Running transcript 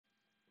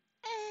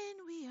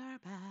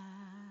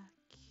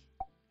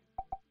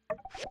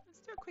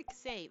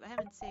save. I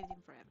haven't saved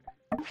him forever.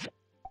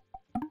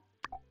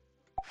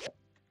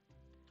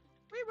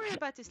 We're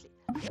about to sleep.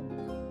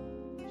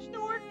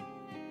 Snore.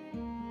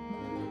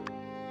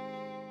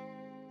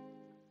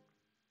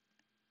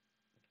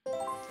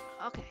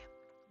 Okay,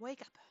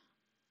 wake up.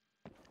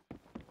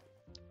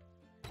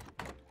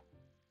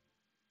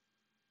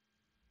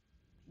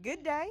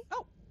 Good day.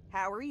 Oh.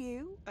 How are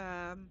you?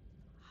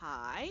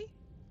 Hi?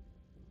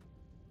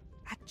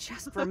 I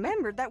just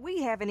remembered that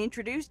we haven't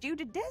introduced you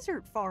to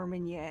desert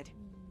farming yet.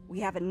 We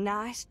have a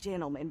nice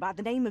gentleman by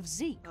the name of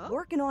Zeke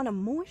working on a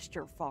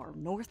moisture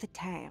farm north of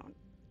town.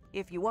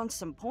 If you want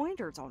some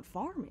pointers on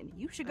farming,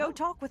 you should go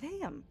talk with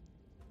him.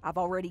 I've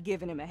already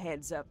given him a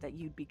heads up that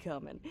you'd be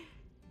coming.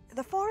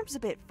 The farm's a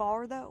bit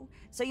far, though,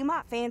 so you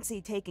might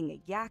fancy taking a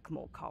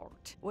Yakimo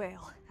cart.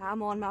 Well,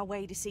 I'm on my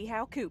way to see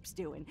how Coop's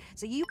doing,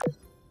 so you...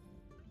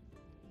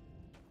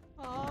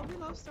 Oh, we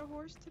lost our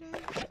horse today.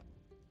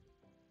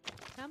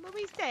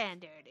 Tumbleweed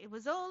standard. It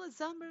was all a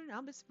summer,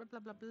 numbers, blah, blah,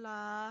 blah,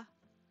 blah.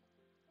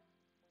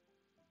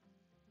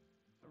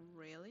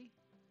 Really?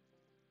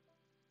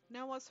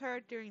 No one was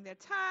hurt during the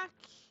attack.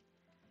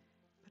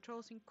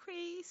 Patrols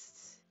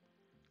increased.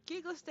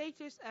 Giggle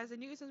status as a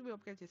nuisance will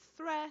get a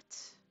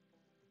threat.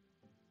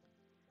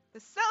 The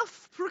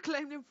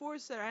self-proclaimed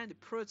enforcer and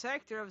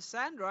protector of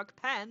Sandrock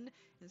Pen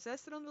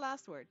insisted on the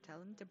last word.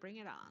 Tell him to bring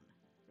it on.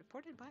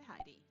 Reported by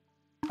Heidi.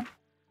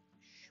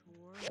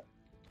 Sure.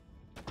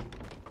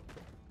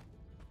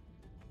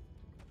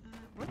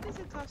 What does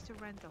it cost to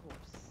rent a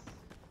horse?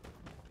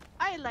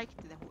 I liked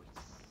the horse.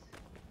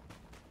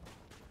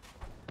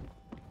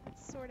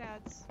 Let's sort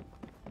out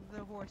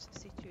the horse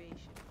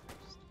situation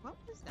first. What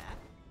was that?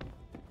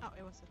 Oh,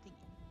 it was a thingy.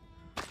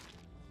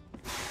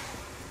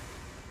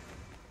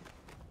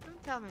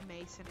 Don't tell me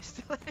Mason is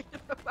still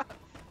hanging about.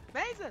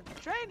 Mason, the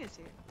train is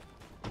here.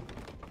 Okay,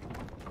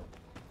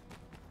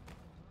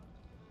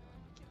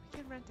 we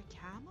can rent a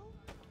camel?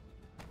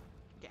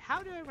 Okay,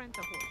 how do I rent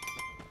a horse?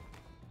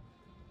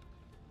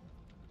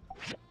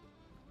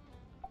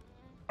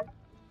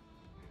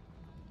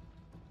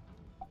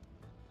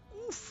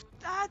 Oof,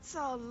 that's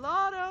a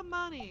lot of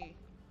money.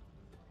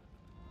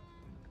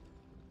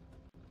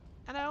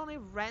 And I only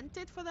rent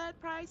it for that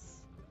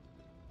price?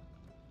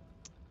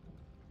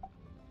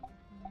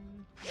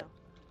 No.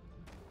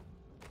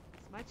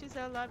 As much as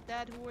I love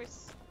that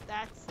horse,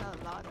 that's a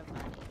lot of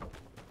money.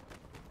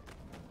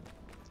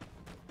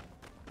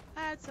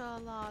 That's a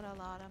lot of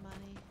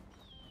money.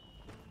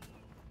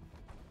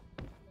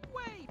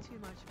 Way too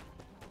much money.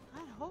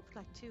 I'd hoped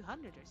like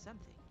 200 or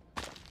something.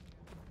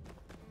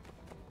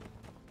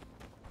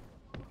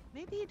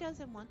 Maybe he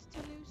doesn't want to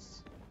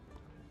lose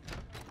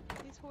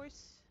his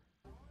horse.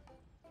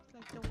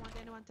 Like don't want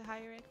anyone to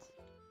hire it.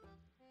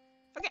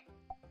 Okay.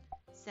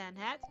 Sand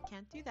hat,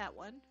 can't do that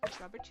one.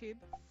 Rubber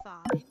tube,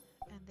 fine.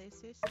 And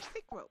this is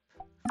thick rope,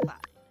 fine.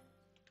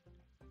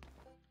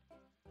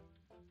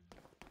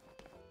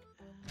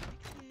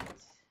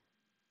 Exit.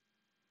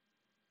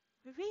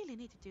 We really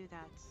need to do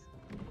that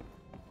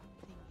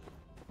thingy.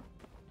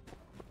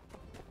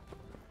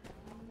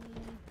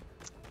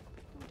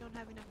 We don't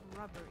have enough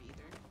rubber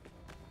either.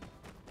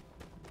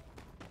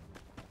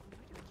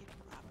 Where do we get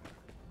rubber?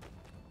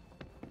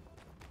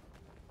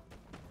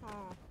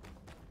 Oh.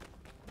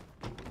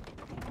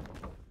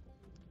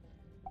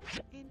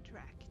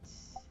 Interact.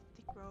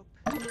 Thick rope.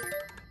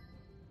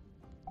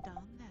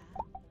 Done that.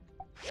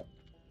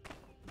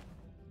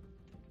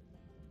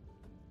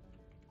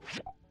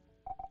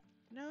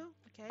 No?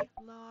 Okay.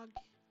 Log.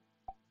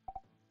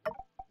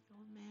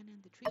 Old man in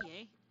the tree,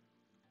 eh?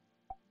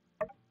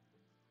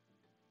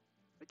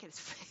 Look at his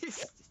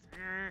face. Okay.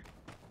 And...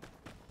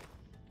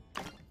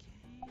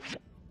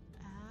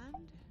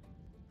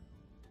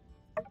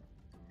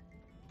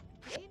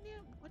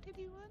 What did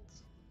he want?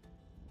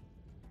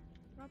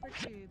 Rubber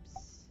tubes.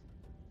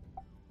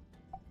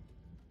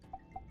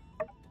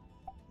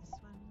 This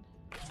one.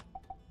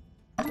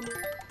 Huh.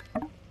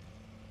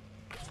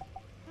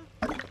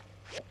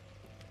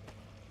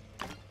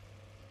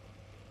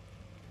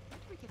 Where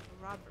do we get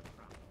rubber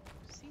from?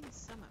 I've seen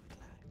some of it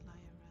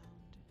lie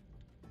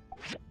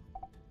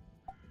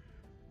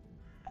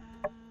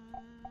around.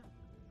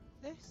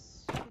 This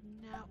should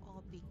now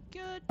all be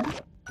good.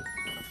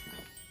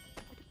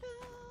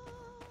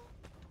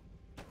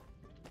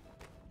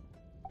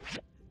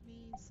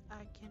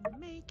 I can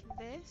make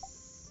this.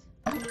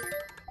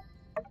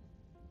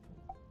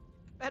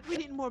 But we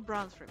need more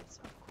bronze ribbons,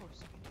 of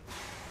course we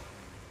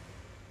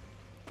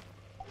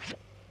do.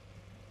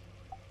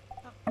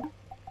 Oh.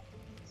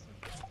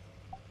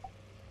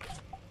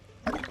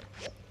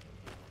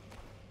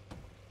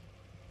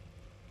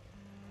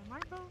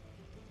 Marble.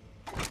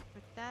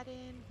 Put that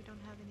in. We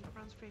don't have any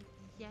bronze frame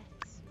yet.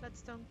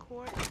 Bloodstone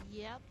core.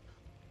 Yep.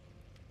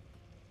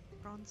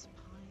 Bronze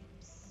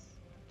pipes.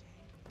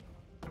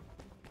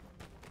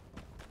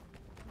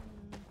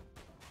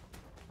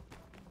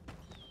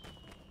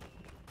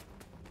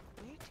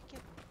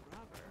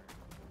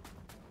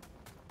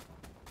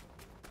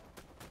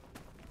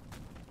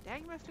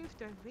 Dang my floof,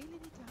 do I really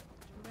need to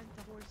rent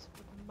a horse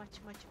for much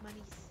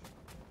money?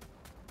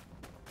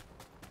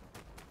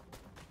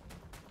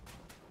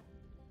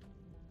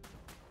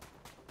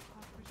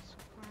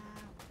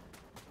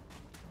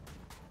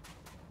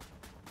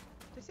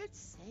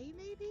 say,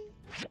 maybe?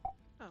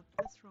 Oh,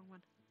 that's the wrong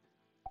one.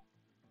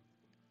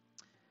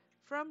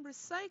 From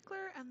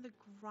Recycler and the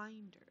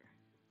Grinder.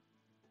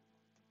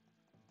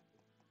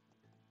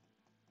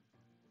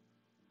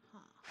 Huh.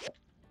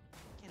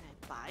 Can I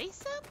buy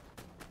some?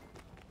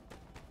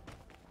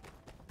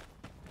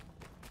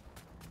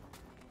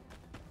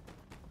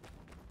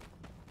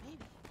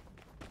 Maybe.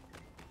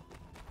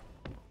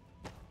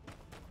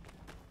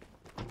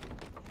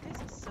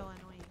 This is so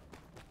annoying.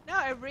 No,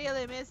 I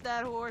really miss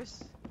that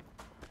horse.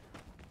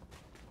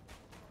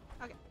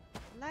 Okay,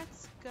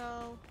 let's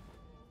go.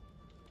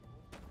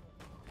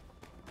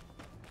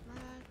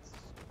 Let's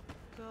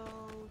go to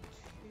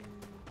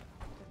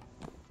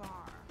the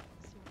farm.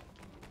 See what we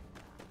can do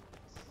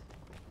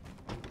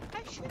with that. I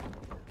should.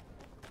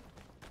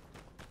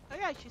 Oh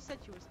yeah, she said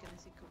she was gonna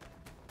see Cooper.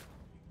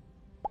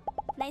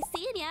 Nice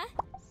seeing ya.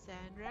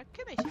 Sandrock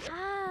commission.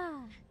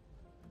 Ah.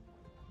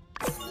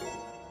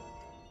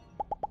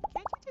 Can't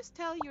you just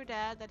tell your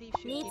dad that he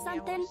should Need give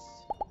something? me a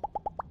horse?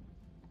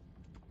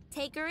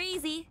 Take her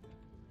easy.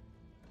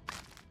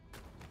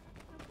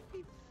 That would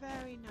be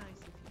very nice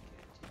if you could.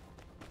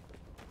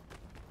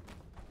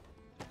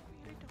 I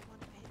really don't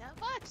want to pay that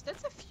much.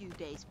 That's a few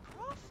days'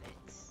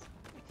 profits.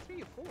 Like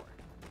 3 or 4.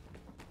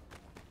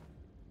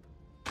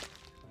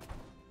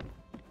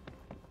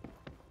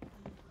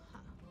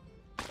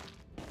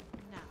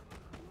 Now,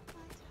 who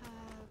might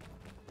have...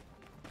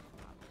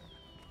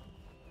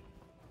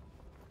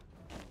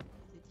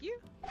 Is it you?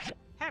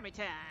 Hammer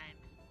time!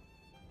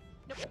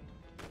 Nope.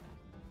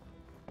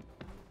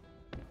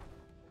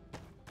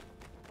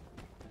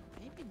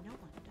 Maybe no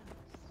one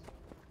does.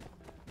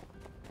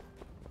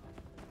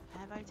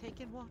 Have I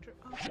taken water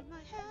over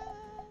my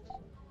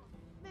head?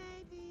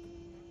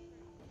 Maybe.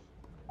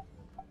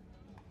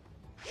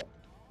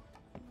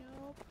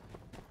 Nope.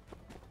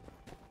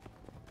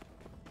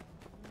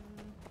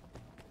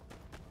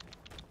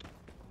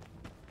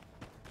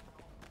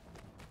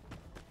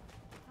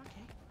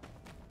 Okay.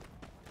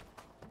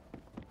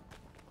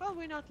 Well,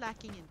 we're not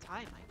lacking in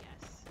time, I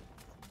guess.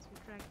 Since we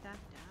dragged that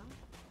down.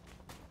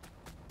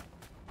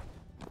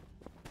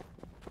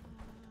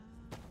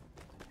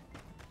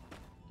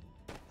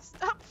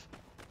 Stop!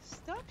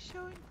 Stop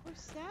showing poor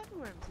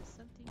sandworms as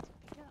something to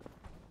pick up.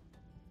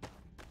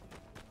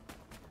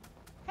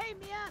 Hey,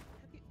 Mia! Have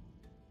you...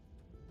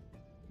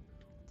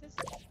 This...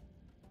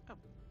 Oh.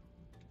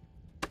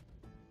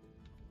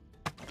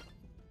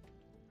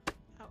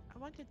 Oh, I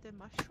wanted the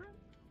mushroom,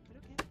 but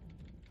okay.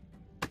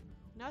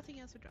 Nothing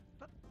else to drop.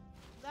 But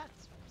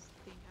that's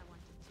the thing I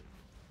wanted to.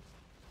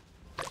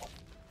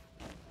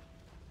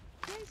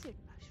 Desert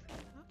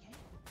mushroom, okay.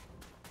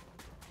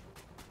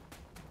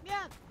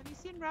 Yeah, have you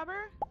seen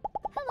Rubber?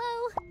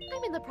 Hello.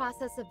 I'm in the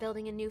process of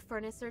building a new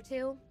furnace or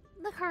two.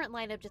 The current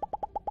lineup just...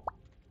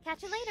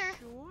 Catch you later.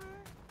 Sure.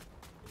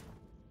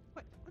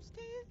 What's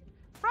day is it?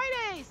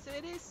 Friday! So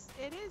it is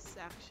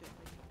actually.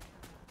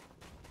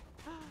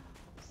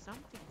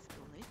 Something's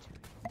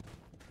glittering.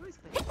 Who is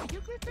glittering? Are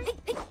you glittering?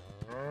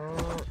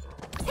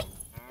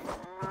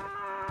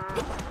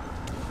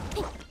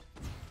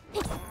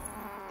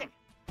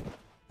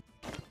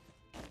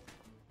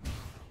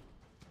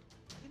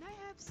 Can I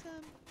have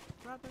some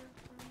rubber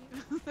from you?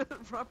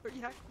 Rubber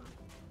yakma?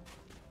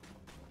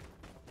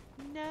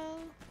 No.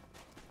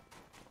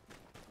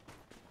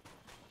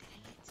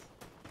 Dang it.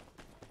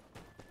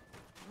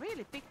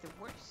 Really picked the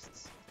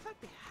worst. I thought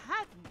we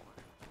had more.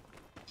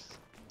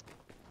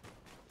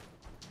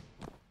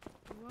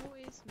 Woe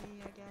is me,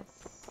 I guess.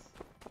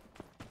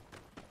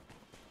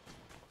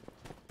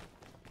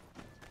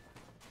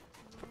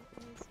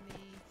 Woe is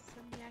me.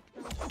 Some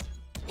yakmas.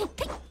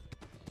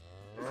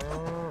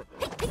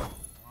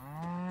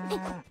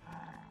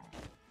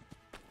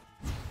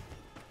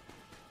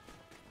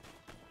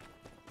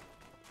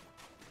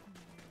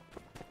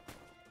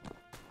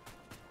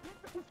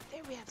 Ooh,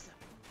 there we have some.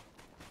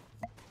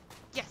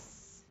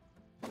 Yes.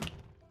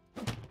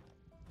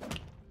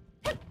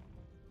 There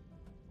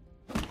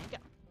you go.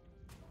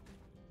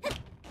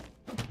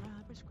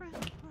 Rubber scrap,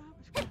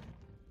 rubber scrap.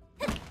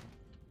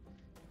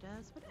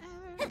 Does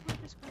whatever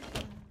rubber scrap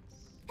does.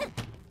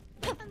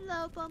 Hello,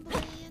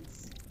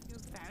 bumblebeans. You're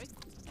very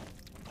cool.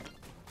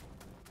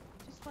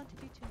 Just wanted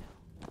you to know.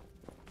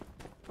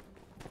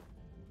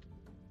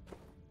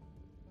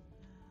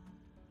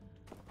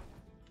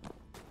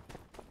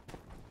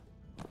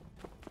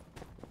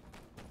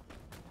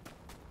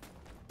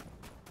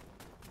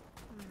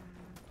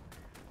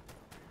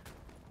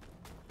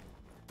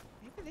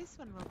 Maybe this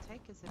one will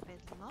take us a bit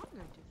longer to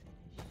finish.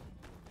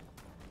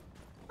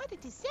 What a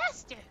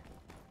disaster!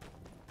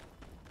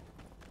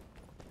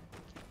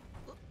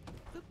 Okay.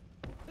 Oop,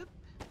 oop, oop.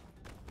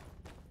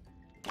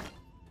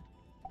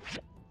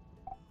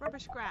 Rubber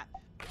scrap.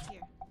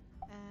 Here.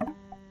 And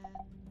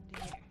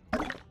here.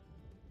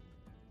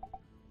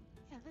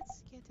 Yeah,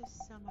 let's get us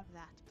some of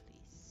that,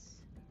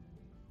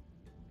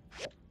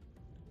 please.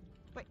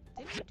 Wait,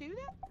 didn't you do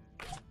that?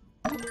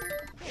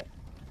 Here.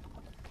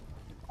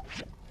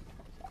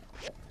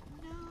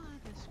 No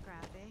other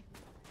scrap, eh?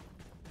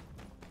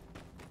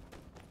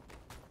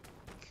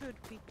 Could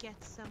we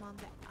get some on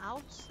the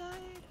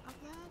outside of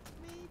that,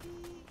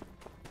 maybe?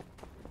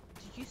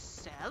 Do you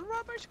sell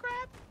rubber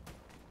scrap?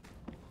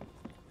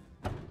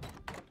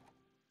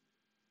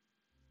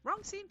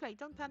 Wrong scene play.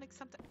 Don't panic.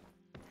 Something.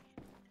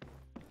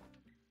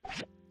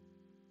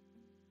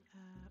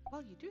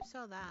 Well, you do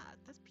sell that.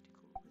 That's pretty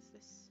cool. What's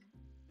this?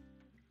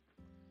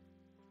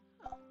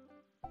 Oh,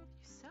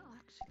 you sell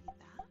actually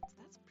that.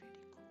 That's pretty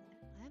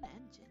cool. And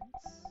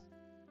engines.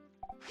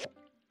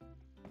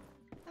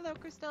 Hello,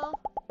 Crystal.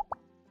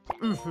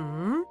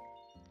 Mm-hmm.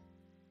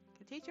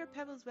 Can teach your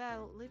pebbles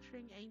well.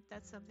 Littering ain't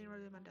that something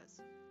Rosamund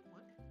does.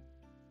 What?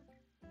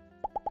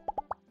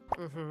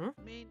 Mm-hmm.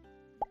 I mean,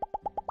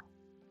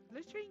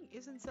 littering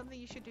isn't something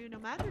you should do no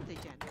matter the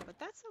gender, but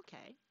that's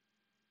okay.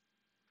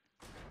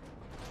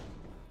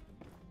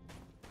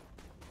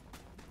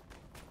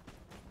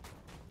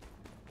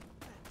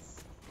 Let's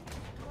see.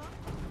 Well,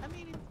 I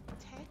mean, it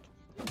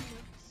technically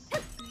looks...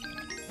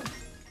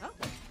 Oh.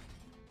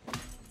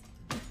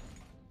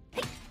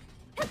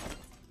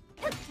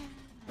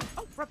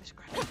 Oh, rubbish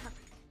scrap. Perfect.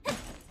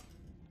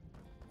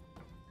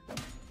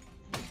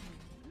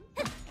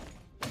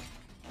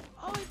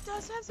 Oh, it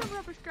does have some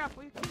rubber scrap.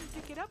 We couldn't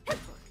pick it up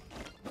before.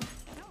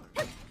 No.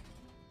 Like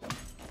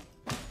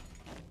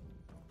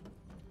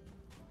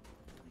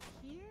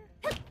here?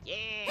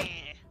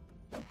 Yeah!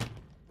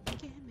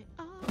 Give me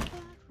all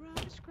that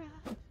rubber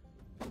scrap.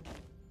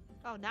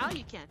 Oh, now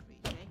you can't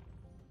reach, eh?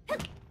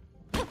 Okay,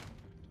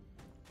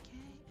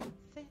 and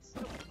this.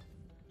 Oh.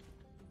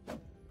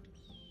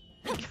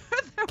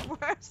 You're the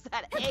worst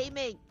at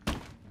aiming!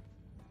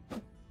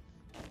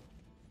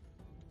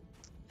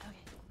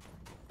 Okay.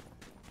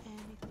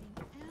 Anything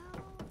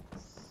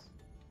else?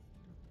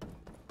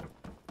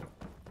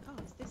 Oh,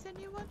 is this a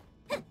new one?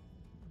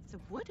 It's a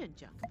wooden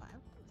junk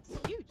pile.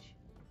 It's huge.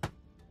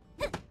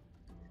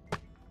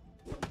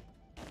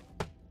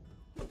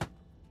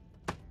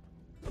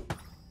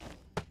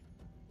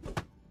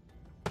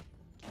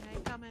 Can I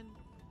come and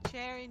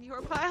share in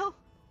your pile?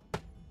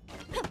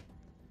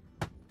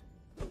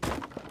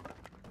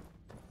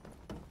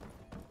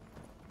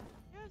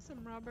 There's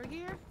some rubber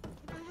here.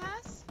 Can I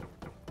has?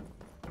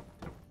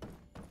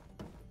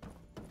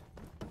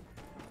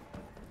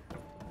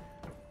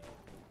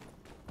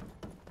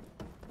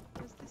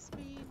 Does this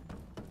mean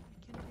I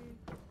can do...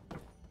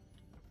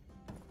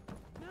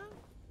 No?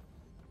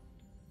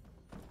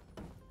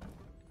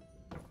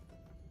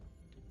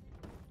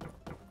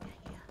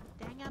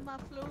 Dang I'm a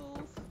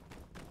floof.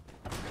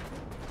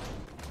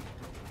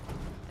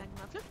 Dang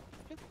I'm a floof.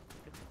 Floof,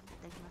 floof.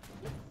 Dang I'm a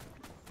floof.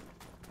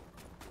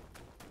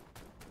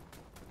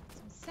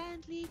 Some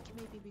sand leak.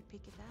 Maybe we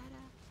pick that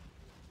up.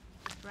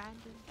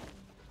 Brandon.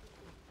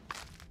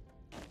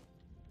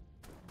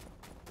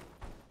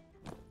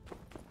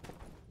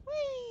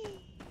 Whee!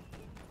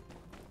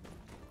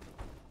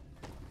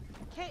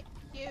 Okay,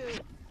 you.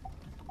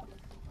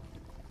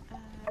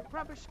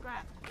 Rubber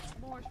scrap.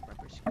 More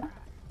rubber scrap.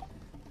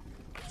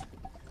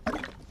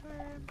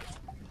 Confirm.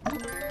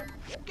 Confirm.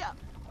 Go.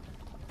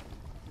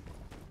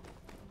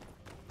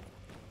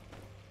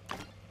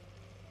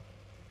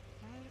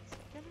 It's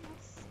gonna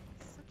have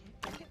it's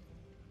okay.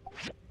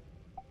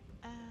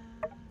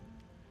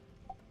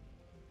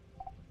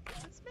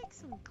 Let's make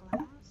some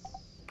glass.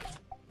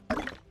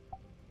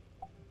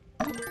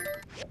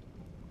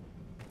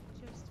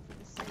 Just for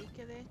the sake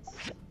of it.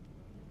 So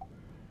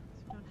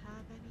we don't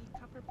have any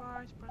copper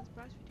bars, bronze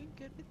bars. We're doing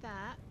good with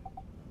that.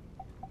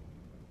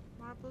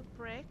 Marble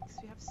bricks.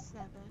 We have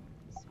 7.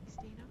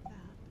 16 of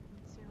that.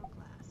 And 0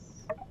 glass.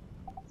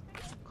 Let's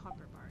make some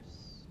copper bars.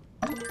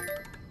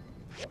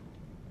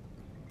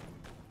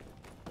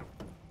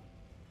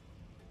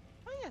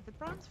 Oh yeah, the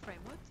bronze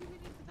frame. What do we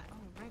need for that?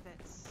 Oh,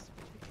 rivets.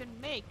 Which we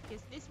couldn't make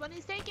because this one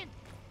is taken.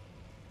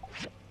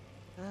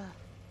 Ugh.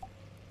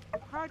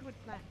 Hardwood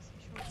planks. I'm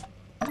sure.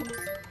 More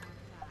of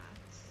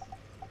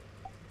that.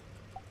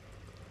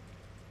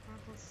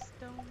 Marble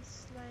stone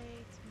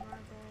slate.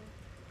 Marble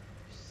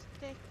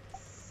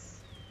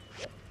sticks.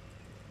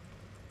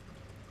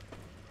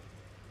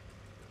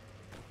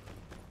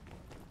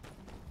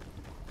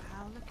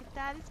 Wow, look at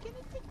that. It's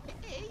gonna take me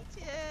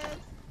ages.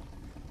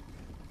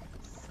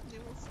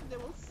 Snibble,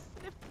 snibble,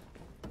 snip.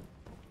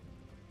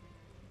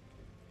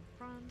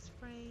 Bronze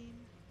frame.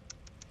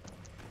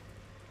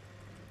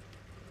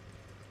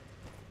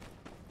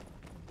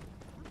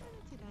 How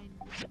many did I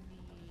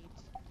need?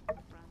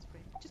 Bronze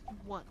frame. Just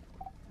one.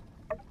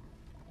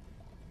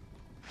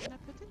 And I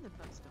put in the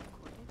bloodstone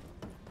cord.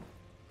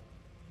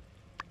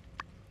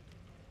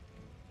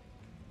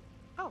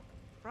 Oh,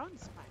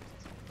 bronze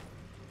pipes.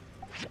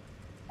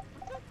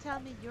 Don't tell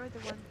me you're the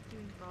one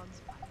doing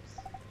bronze pipes.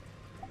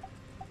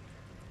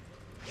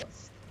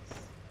 What's this?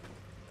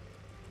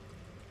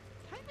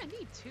 Kinda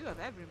need 2 of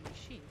every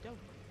machine,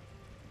 don't we?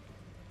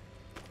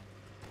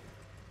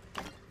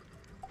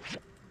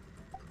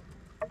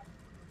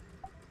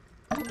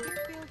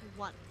 Quick build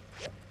 1.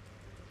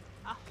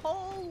 A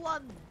whole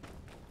 1!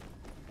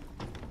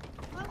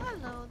 Well,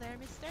 hello there,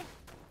 mister.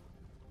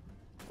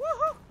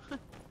 Woohoo!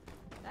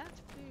 That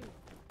flew.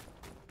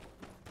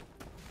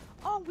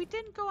 Oh, Oh, we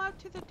didn't go out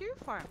to the dew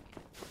farm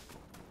yet.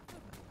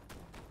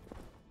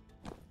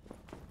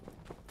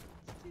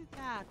 Let's do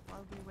that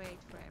while we wait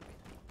for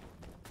everything.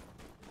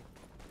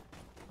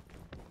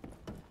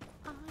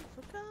 I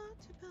forgot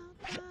about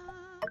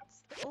that.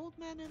 The old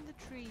man and the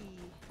tree.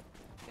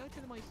 Go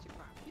to the moisture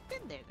farm. We've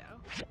been there though.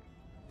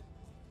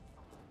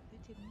 They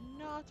did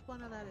not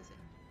want to let us in.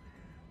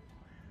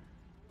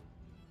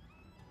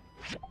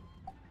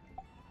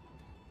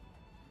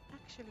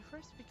 Actually,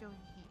 first we're going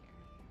here.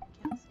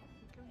 Cancel.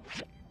 We're going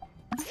here.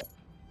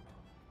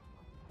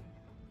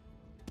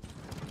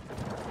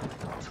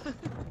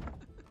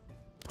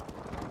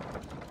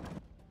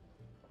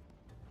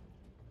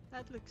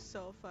 That looks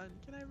so fun.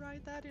 Can I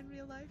ride that in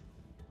real life?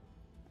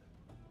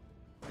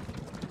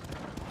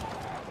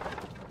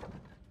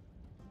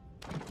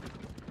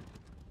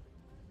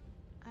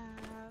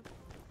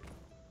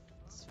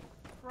 It's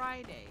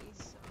Friday,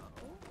 so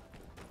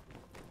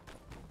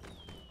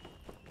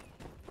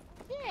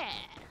yeah.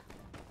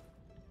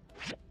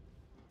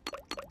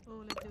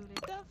 Ole doole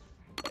duff,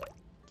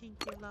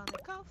 kinky lane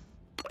cuff,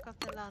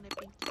 kattelane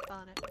pinky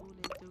bane ole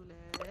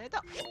doole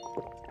duff.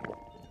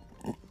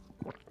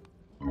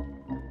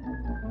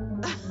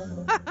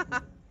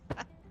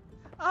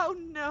 Oh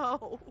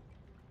no!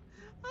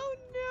 Oh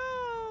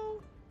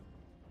no!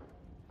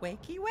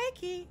 Wakey,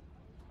 wakey.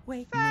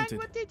 Wake. Fang,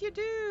 what did you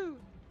do?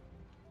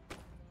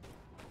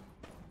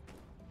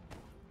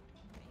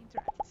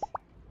 Interact.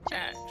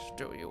 Ash,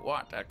 do you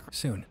want a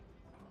Soon.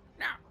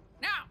 No,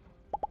 no!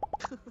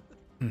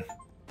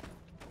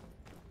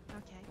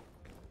 Okay.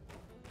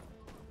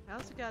 I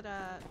also got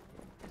a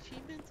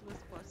achievement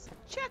was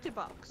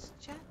Chatterbox.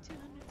 Chat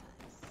 200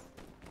 times.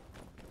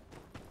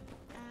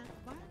 And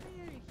why are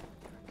you here?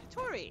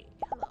 Katori,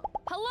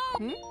 hello.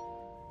 Hello.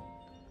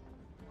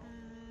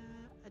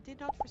 I did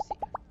not foresee.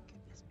 Oh,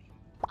 goodness me.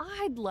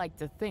 I'd like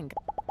to think.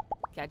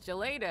 Catch you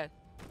later.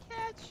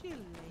 Catch you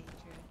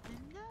later.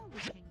 And now we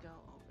can go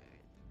over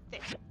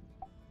there.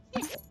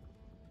 Yeah.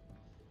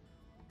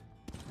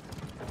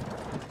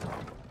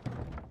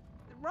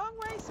 The wrong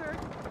way, sir.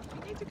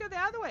 You need to go the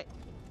other way.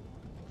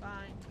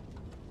 Fine.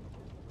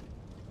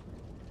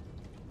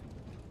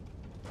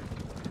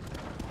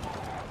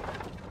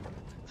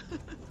 I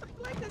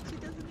like that she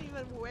doesn't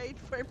even wait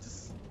for him to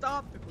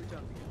stop before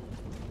jumping in.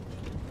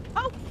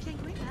 Oh, can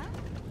you win that?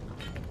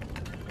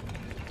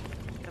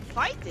 The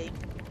fighting?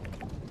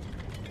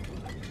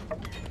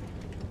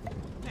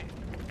 There.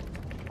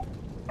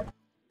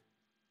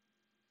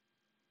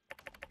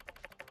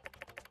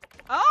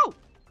 Oh!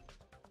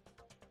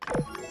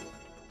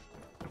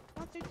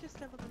 Well, they just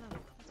leveled another.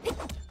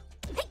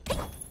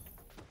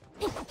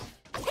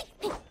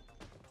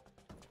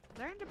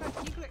 Learned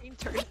about Giggler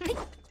intern.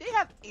 They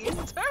have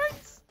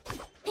interns?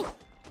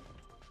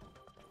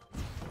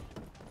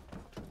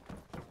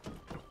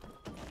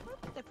 What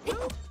the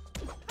floof?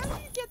 How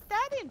do you get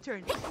that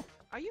intern?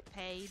 Are you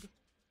paid?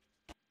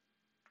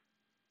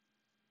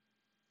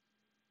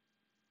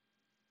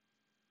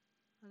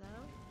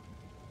 Hello?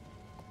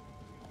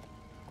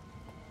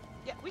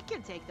 Yeah, we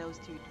can take those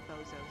two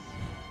bozos.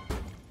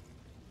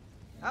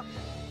 Oh.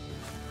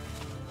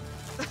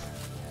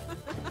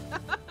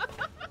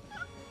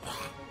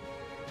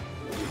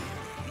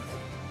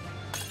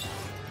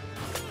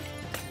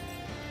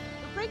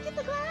 We're breaking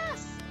the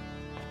glass!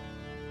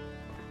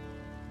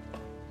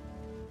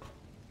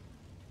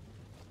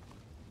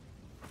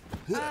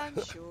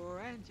 Unsure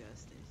and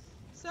justice.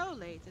 So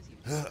late as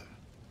usual.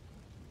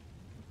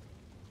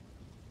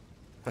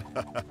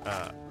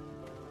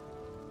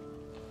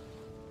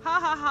 Ha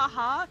ha ha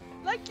ha!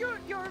 Like your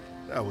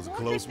That was a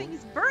laundry close thing one.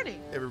 is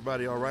burning.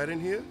 Everybody all right in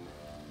here?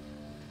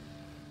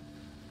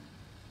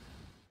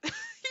 You're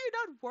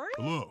not worried?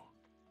 Hello.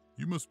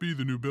 You must be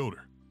the new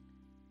builder.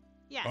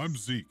 Yes. I'm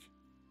Zeke.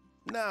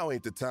 Now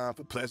ain't the time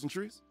for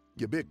pleasantries.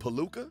 You big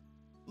palooka.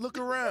 Look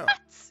around. What?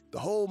 The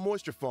whole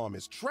moisture farm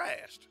is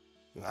trashed.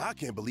 I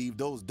can't believe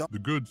those dumb. The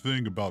good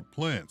thing about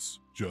plants,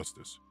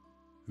 Justice,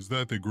 is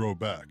that they grow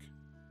back.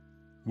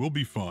 We'll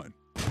be fine.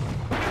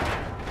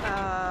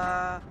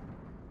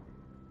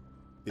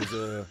 Is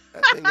that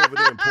thing over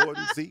there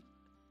important, Zeke?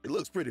 It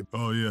looks pretty.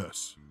 Oh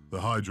yes, the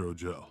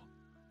hydrogel.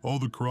 All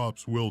the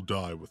crops will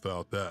die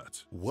without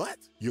that. What?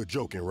 You're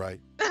joking, right?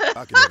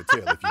 I can never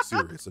tell if you're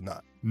serious or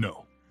not.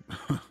 No.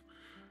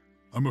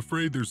 I'm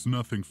afraid there's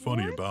nothing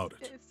funny What about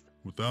it. is-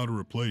 Without a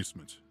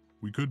replacement,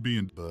 we could be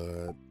in...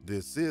 But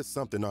this is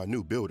something our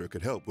new builder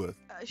could help with.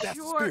 That's Sure.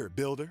 the spirit,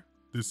 builder.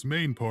 This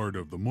main part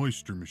of the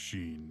moisture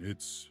machine,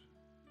 it's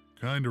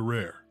kinda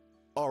rare.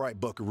 All right,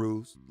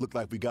 buckaroos. Look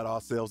like we got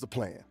ourselves a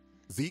plan.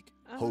 Zeke,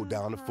 hold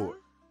down the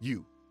fort.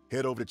 You,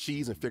 head over to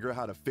Cheese and figure out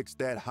how to fix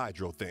that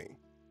hydro thing.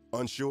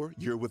 Unsure,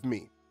 you're with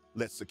me.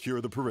 Let's secure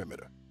the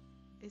perimeter.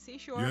 Is he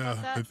sure about Yeah,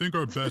 that? I think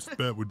our best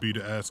bet would be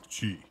to ask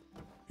Chi.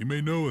 He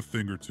may know a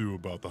thing or two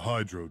about the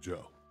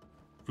hydrogel.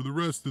 For the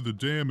rest of the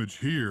damage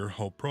here,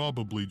 I'll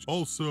probably...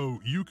 Also,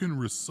 you can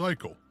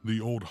recycle the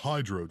old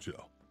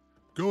hydrogel.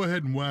 Go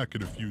ahead and whack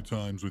it a few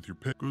times with your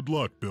pick. Good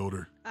luck,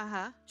 builder.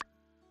 Uh-huh.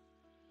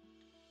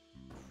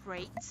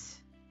 Great.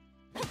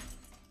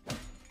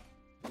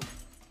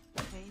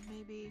 Okay,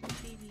 maybe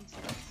she needs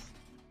this.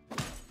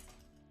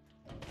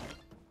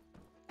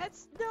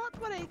 That's not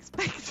what I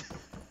expected.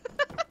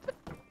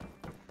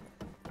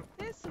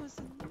 This was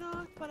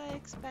not what I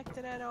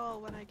expected at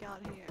all when I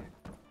got here.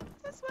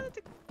 I just wanted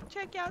to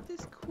check out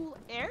this cool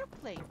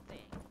airplane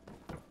thing.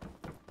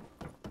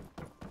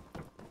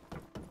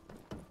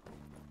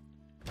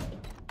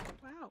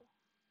 Wow.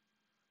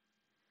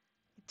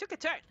 It took a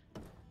turn.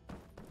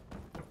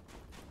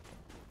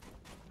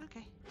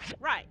 Okay.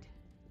 Right.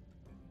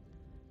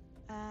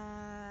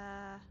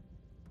 I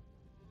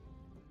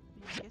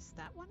guess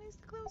that one is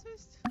the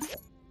closest.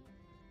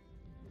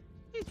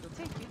 It will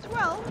take you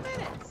 12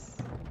 minutes.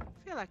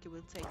 I feel like it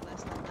will take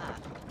less than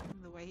that,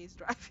 from the way he's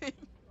driving.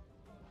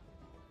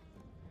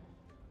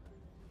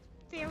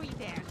 Very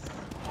fast.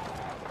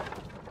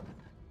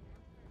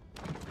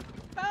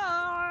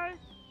 Bye!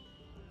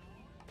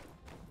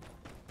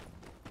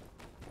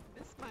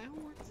 Miss my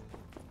horse.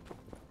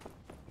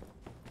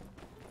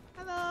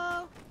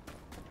 Hello!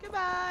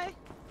 Goodbye!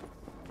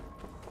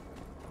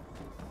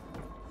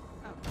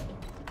 Oh.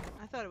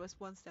 I thought it was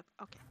one step.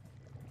 Okay.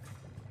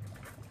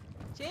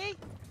 Jay?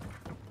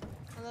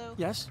 Hello?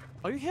 Yes?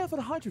 Are you here for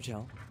the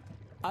hydrogel?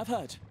 I've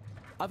heard.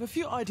 I've a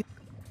few ideas.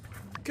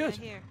 Good.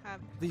 Yeah, here,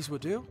 These will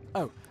do.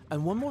 Oh,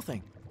 and one more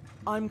thing.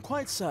 I'm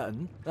quite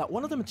certain that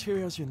one of the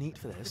materials you need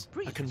for this,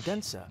 a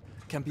condenser,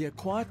 can be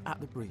acquired at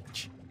the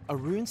breach. A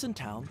ruins in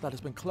town that has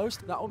been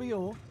closed. That will be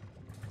all.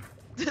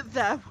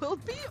 That will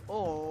be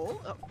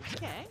all. Oh,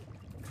 okay.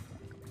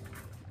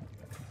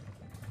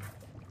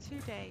 2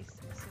 days.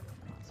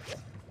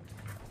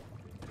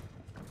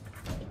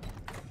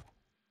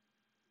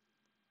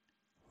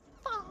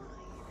 Fine.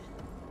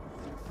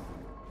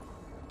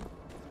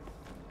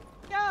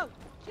 Yo,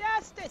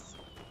 Justice.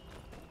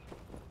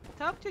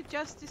 Talk to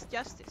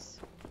Justice.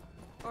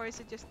 Or is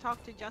it just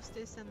talk to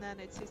Justice and then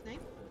it's his name?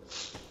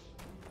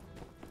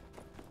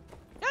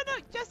 No,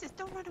 Justice,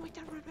 don't run away.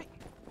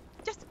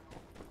 Just,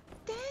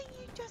 dang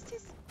you,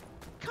 Justice.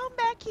 Come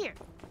back here.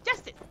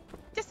 Justice,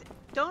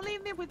 don't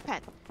leave me with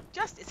Pen.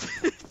 Justice,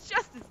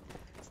 Justice,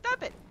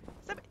 stop it.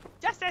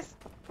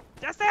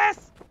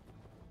 Justice.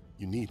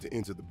 You need to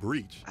enter the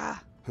breach.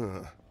 Ah.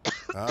 Huh.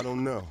 I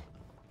don't know.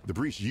 The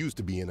breach used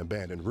to be an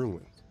abandoned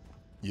ruin.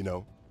 You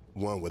know,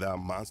 one without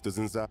monsters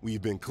inside.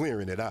 We've been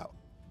clearing it out,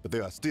 but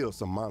there are still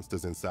some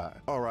monsters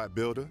inside. All right,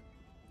 Builder.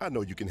 I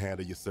know you can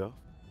handle yourself.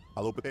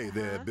 I'll open. Hey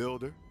there,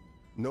 Builder.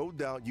 No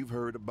doubt you've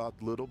heard about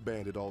the little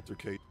bandit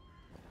altercation.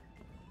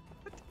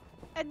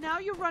 And now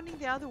you're running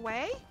the other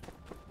way?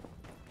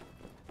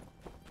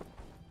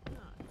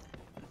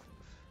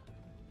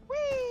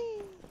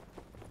 Whee!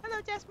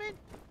 Hello, Jasmine.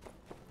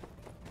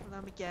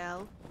 Hello,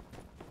 Miguel.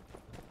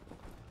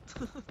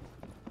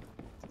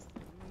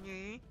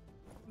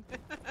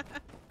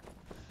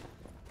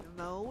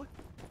 No.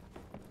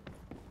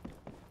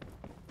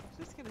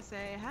 Just gonna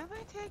say, have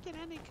I taken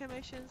any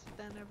commissions?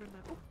 Then I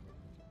remember. Oh,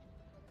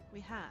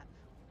 we have.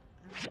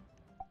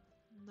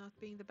 I'm not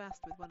being the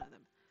best with one of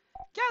them.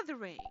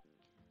 Gathering.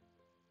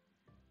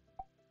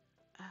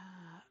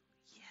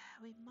 Yeah,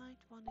 we might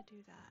want to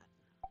do that.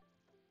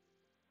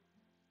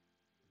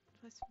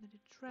 Twice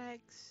minute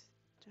dregs.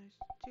 Times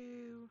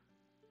 2.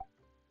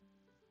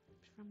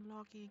 From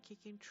logging and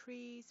kicking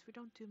trees. We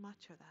don't do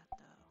much of that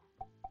though.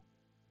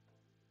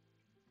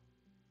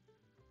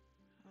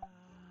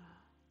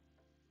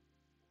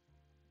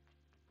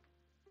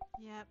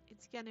 Yep,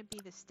 it's gonna be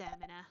the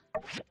stamina.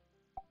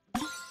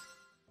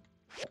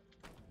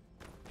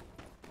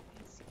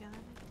 It's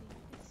gonna be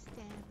the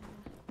stamina.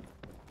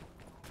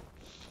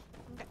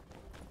 Okay.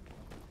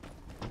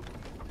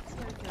 Let's see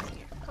how it goes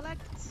here.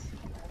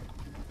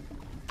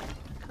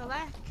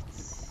 Collect.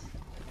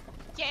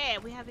 Yeah,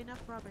 we have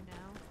enough rubber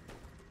now.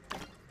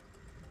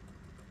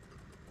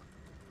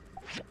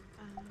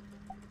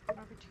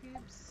 Rubber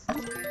tubes.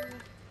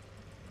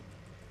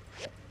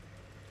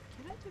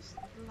 Can I just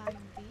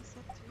line these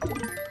up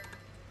too?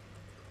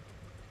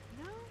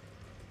 No?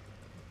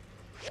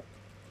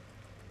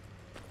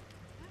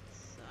 That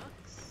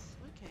sucks.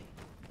 Okay.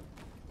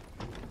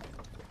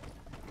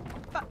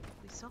 But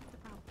we solved the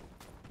problem.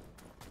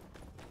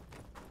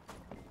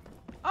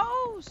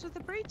 Oh, so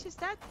the breach is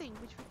that thing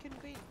which we can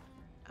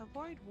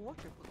avoid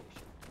water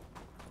pollution.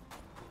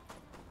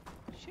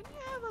 Shouldn't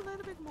you have a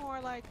little bit more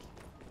like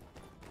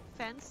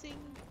fencing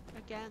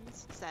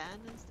against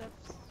sand and stuff?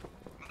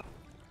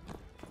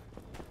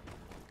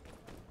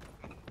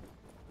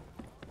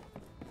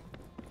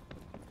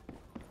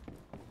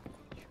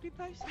 Should we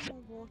buy some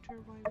more water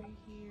while we're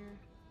here?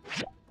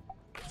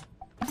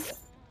 Let's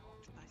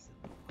buy some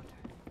more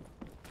water.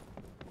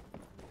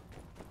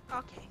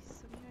 Okay,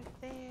 so we are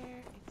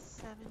there. It's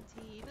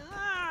 17.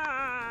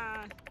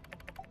 Ah!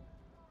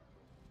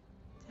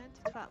 10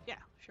 to 12.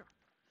 Yeah, sure.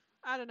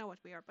 I don't know what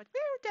we are, but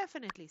we're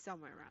definitely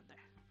somewhere around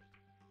there.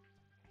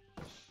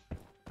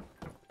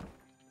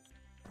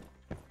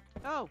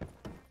 Oh!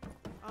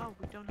 Oh,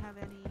 we don't have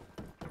any...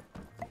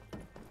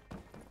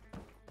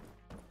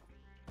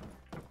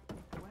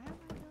 Where am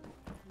I going?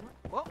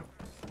 What? Whoa!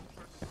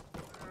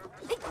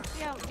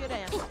 Yeah, good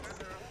answer.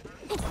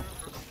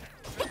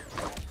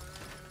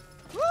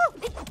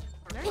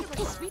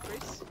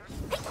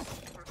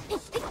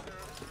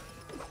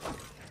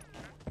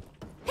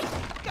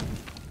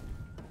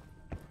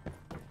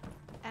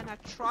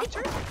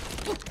 Trotter?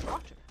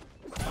 Trotter?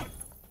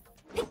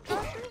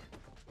 Trotter?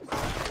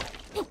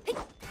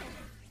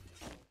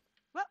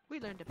 Well, we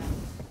learned about it.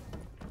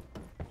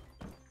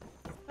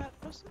 But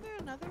wasn't there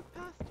another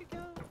path to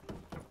go?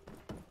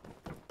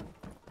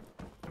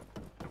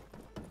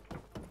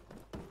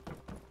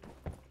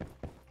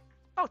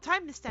 Oh,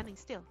 time is standing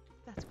still.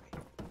 That's great.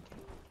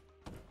 Okay.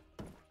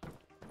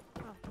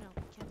 Oh, no,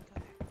 we can't go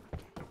there.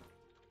 Okay.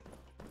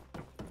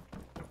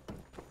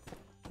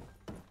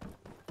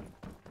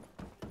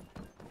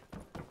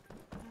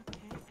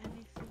 Okay,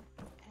 anything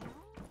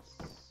else?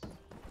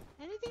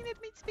 Anything that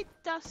needs to be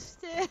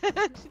dusted?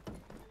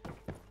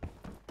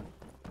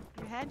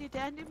 Your handy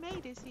dandy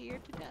maid is here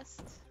to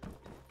dust.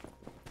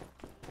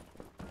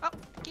 Oh,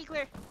 key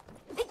clear.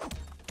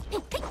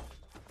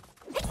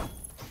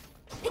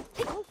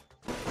 Oh,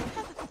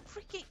 have a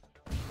freaking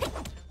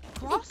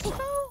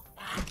crossbow?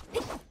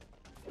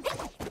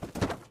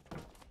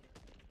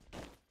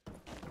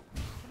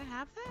 Can I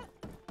have that?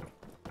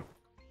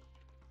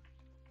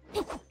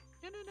 No.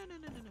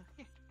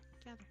 Here,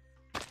 gather.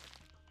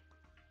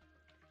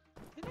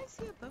 Did I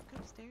see a book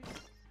upstairs?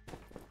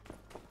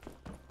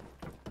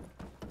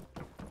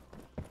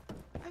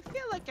 I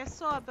feel like I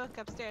saw a book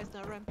upstairs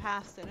and I ran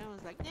past it and I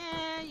was like,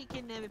 nah, you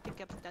can never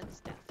pick up that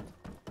stuff.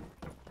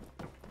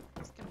 I'm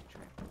just gonna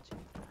triple check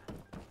that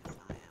because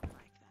I am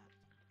like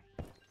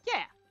that.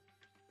 Yeah!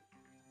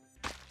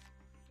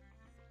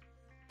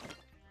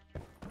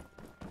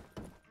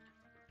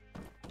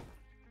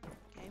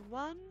 Okay,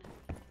 one.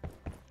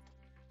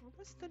 What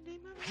was the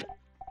name of it?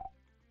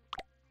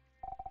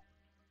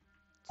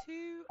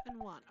 2 and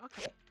 1.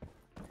 Okay.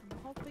 I'm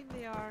hoping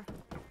they are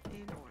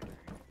in order.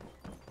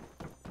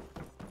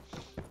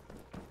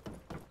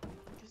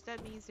 Because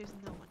that means there's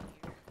no one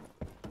here.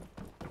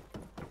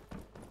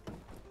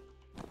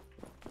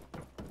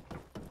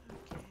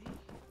 Okay.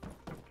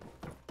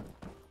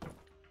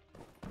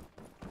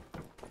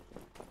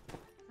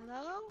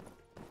 Hello?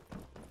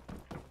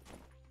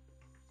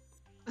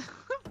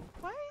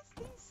 Why is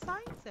these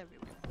signs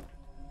everywhere?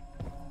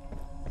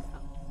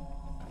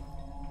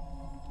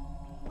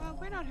 Well,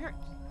 we're not hurt.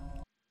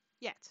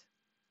 Yet.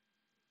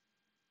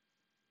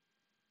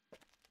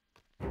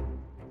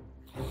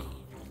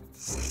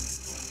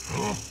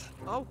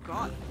 Oh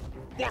god.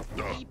 What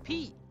the? EP.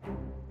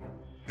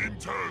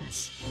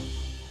 Interns,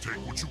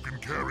 take what you can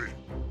carry.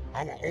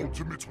 Our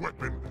ultimate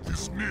weapon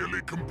is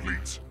nearly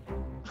complete.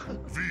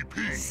 VP,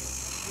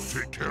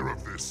 take care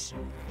of this.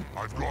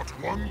 I've got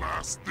one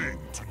last thing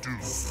to do.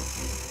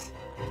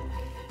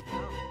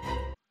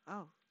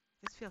 Oh,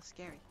 this feels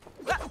scary.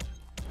 Ah!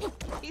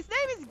 His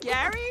name is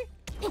Gary?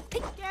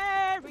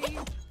 Gary!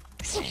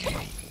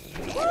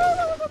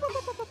 Oh.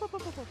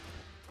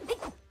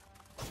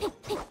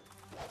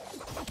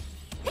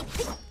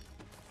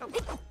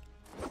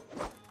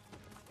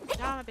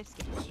 Now I'm a bit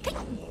scared.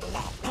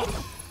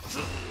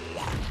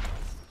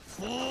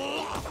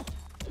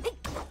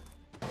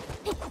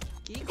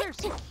 Giggler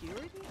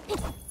security?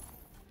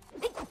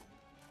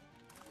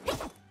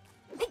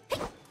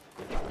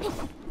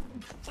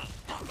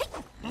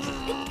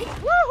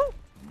 Woohoo!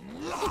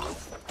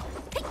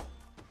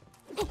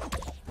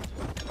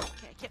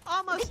 Okay, I can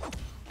almost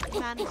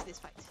manage this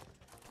fight.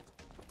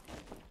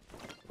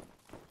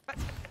 But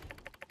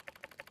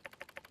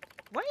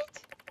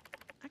wait!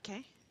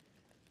 Okay.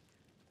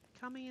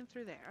 Coming in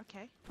through there,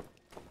 okay.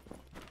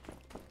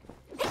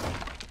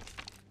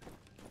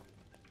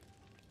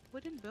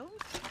 Wooden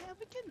boat? Yeah,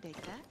 we can dig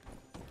that.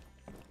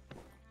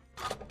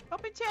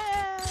 Open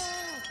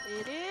chest!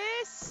 It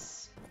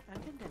is a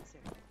condenser.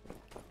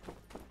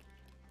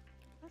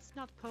 Let's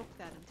not poke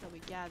that until we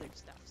gathered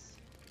stuffs.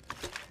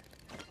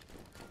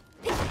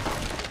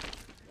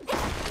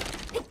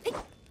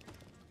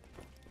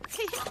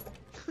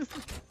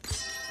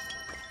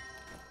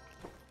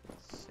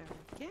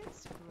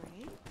 Circuits,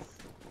 great.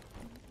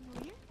 Anything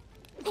over here?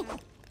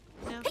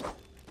 No.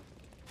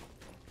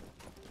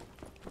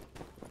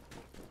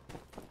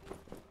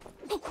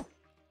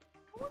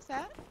 What was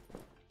that?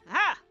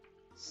 Ah!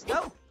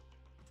 Stove!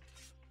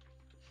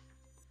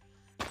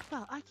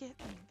 Well, I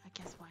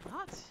guess why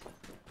not?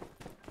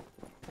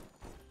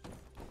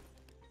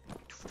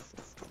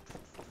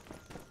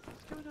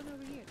 What's going on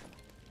over here?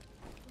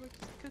 We're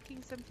just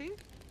cooking some food?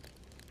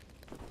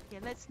 Yeah,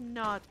 let's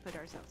not put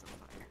ourselves on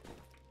fire.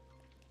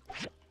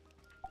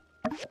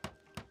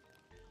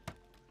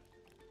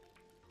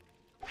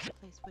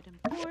 Place wooden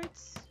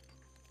boards.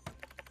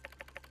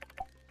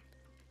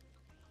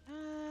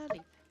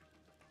 Leave.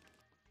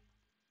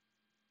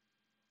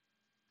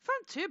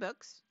 Found 2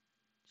 books.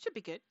 Should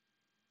be good.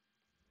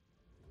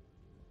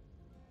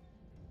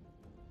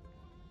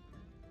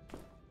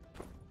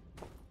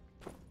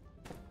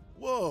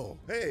 Whoa,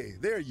 hey,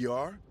 there you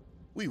are.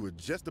 We were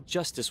just a...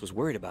 Justice was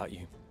worried about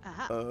you.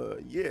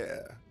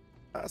 Yeah.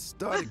 I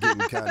started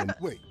getting kind of...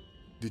 Wait,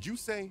 did you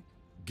say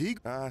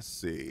geek? I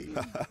see.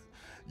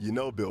 You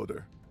know,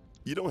 Builder,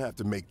 you don't have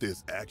to make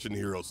this action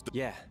hero stuff.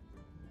 Yeah.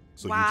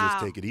 So you just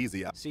take it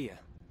easy. See ya.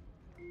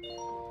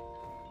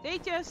 They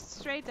just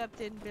straight up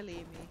didn't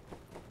believe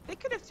me. They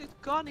could have just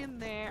gone in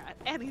there at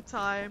any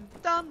time,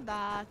 done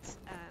that,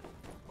 and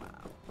wow.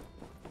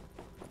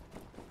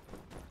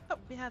 Oh,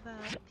 we have a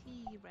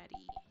P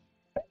ready.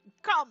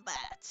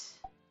 Combat!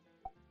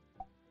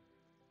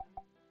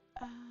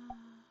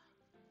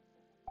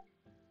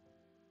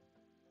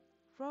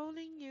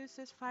 Rolling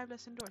uses 5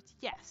 less endurance.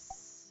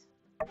 Yes!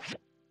 That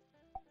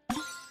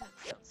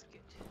sounds good.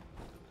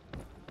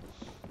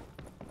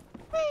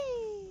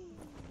 Whee!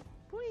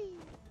 Whee!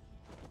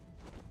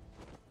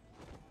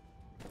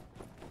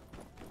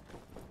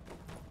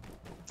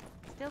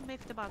 Still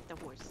miffed about the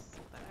horse,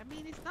 but I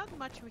mean, it's not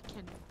much we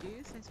can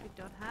do since we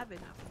don't have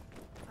enough.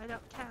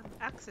 Can't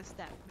access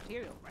that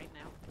material right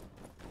now.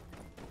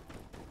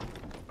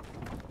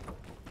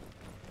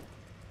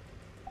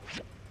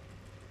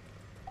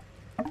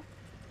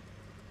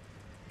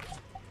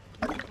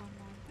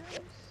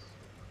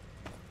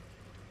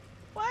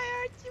 Why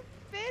aren't you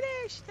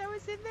finished? I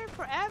was in there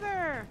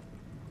forever.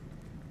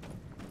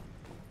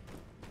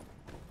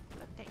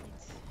 But dang it.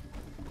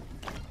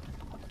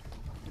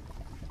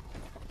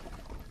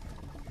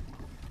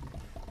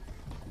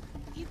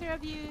 Either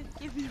of you,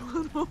 give me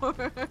one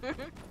more.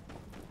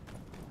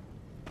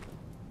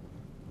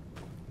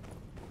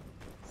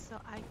 So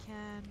I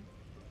can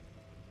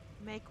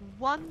make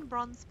 1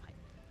 bronze pipe.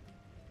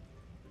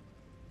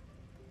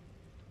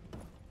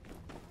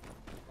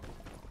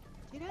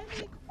 Did I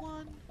make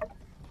 1?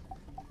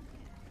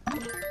 Yeah.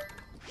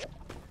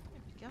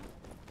 There we go.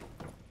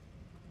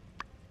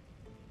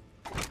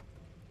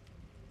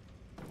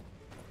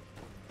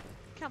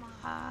 Come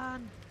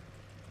on.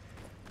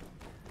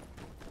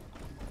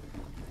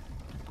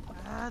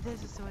 Ah,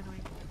 this is so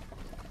annoying.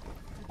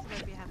 Let's see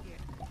what we have here.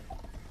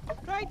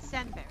 Dried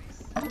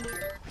sandberries.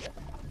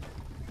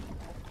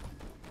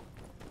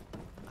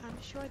 I'm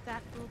sure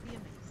that will be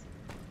amazing.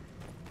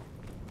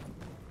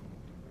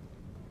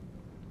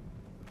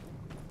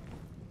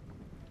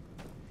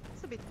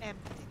 It's a bit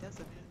empty,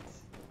 doesn't it?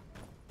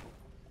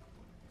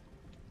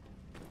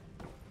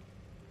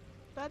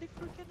 But if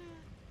we're gonna...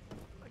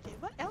 Okay,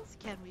 what else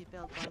can we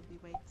build while we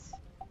wait?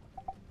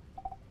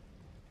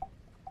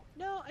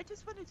 No, I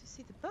just wanted to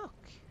see the book.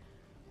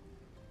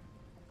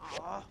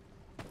 Oh.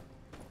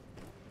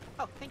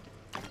 Oh, thank you.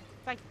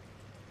 Thank you.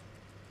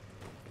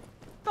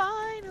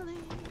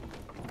 Finally!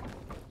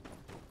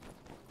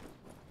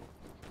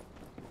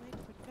 Wait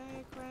for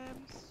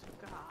diagrams.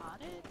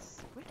 Got it.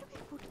 Where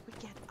do we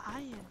get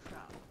iron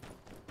from?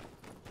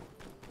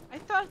 I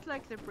thought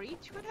like the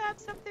breach would have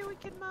something we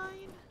can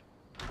mine.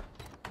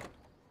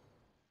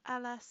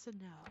 Alas,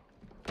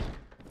 no.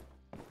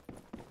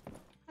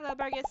 Hello,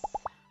 Burgess.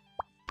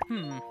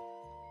 Hmm.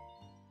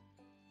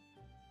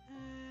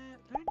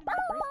 Learn a new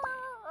birthday.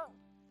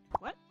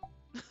 What?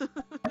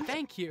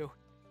 Thank you.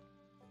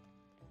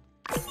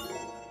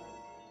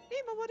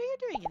 Nemo, what are you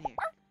doing in here?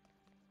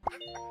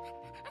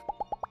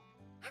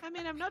 I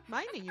mean, I'm not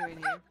minding you in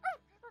here.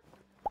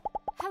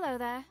 Hello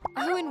there.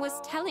 Owen was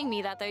telling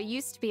me that there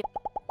used to be.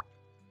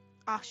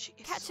 Ah, she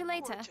is Catch so you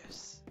later.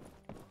 gorgeous.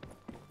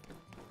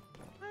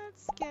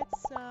 Let's get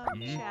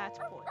some chat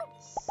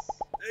points.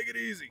 Take it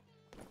easy.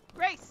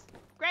 Grace!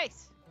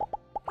 Grace!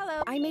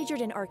 Hello. I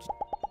majored in archaeology.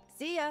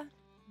 See ya.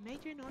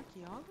 Major in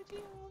archaeology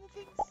of all the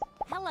things?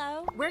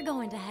 Hello. We're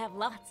going to have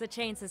lots of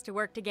chances to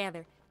work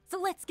together, so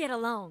let's get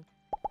along.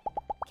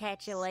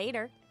 Catch you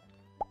later.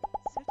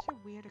 Such a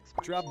weird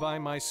expression. Drop by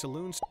my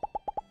saloon.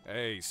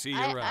 Hey, see you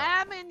I around.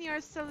 am in your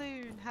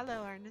saloon.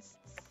 Hello, Ernest.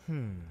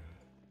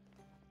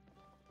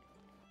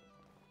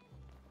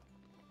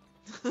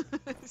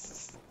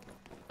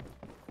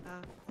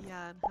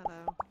 Jan,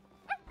 hello.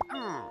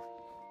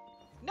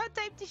 No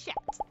time to chat.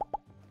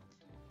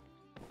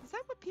 Is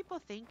that what people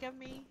think of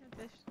me?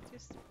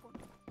 Just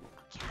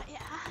okay, I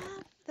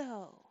am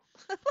though.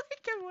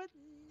 Like I would.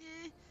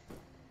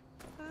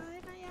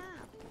 Fine, I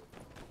am.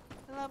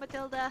 Hello,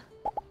 Matilda.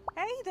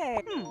 Hey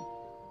there.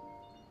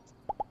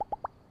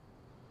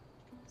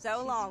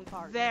 So long,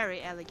 partner.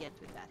 Very elegant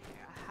with that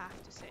hair, I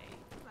have to say.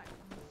 Like,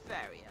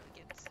 very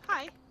elegant.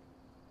 Hi.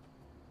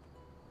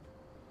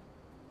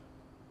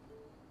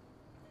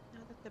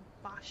 Now that the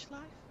Bosch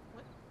life?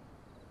 What?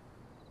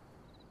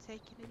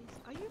 Taking it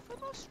easy. Are you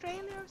from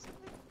Australia or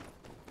something?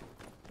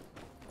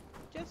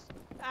 Just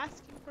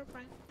asking for a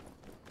friend.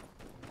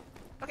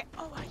 Okay.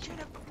 Oh, I should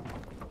have.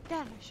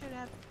 Damn, I should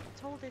have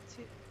told it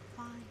to.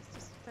 Fine, it's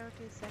just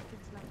 30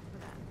 seconds left for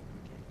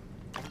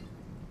that.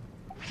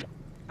 Okay.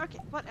 Okay,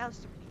 what else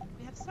do we need?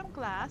 We have some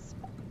glass.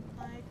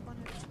 Might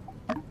want to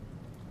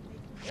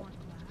make more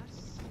glass.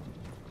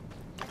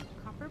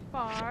 Copper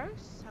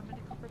bars. How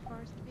many copper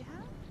bars do we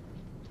have?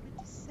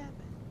 27.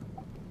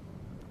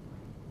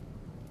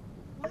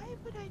 Why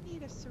would I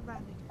need a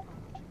ceramic pot?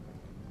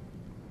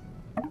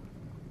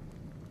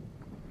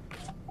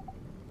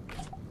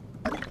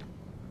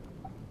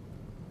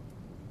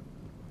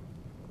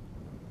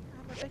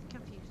 I'm a bit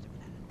confused with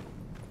that.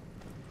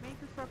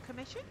 Maybe for a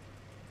commission?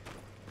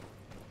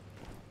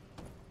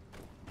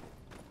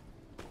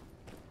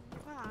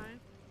 Fine.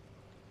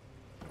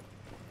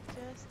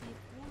 Just need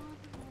one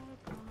more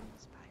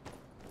bronze pipe.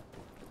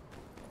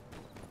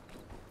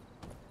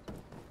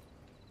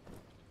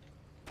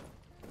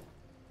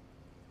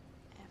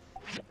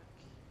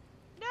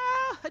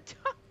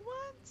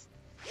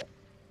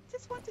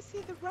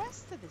 see the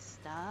rest of the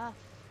stuff.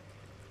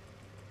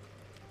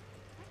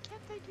 Why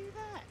can't I do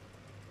that?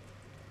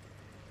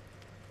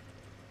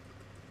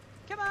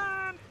 Come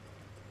on!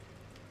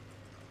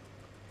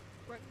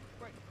 Work,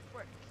 work,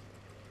 work.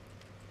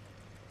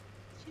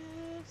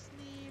 Just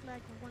need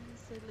like one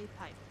silly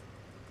pipe.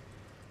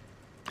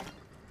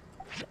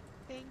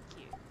 Thank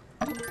you.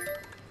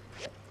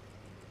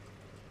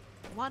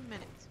 1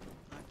 minute.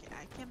 Okay,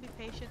 I can be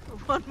patient for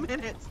 1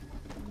 minute.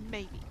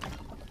 Maybe.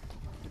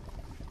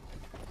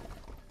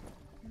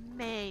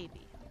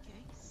 Maybe.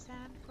 Okay,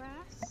 sand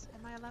grass.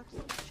 Am I allowed to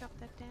chop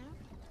that down?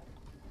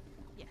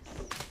 Yes.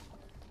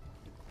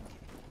 Okay.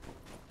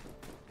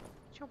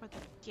 Sure what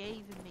that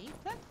gave me.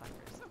 Plant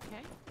fibers.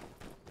 Okay.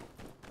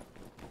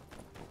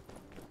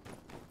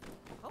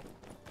 Oh,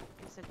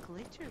 there's a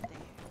glitter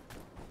there.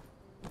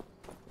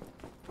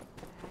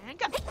 And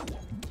go!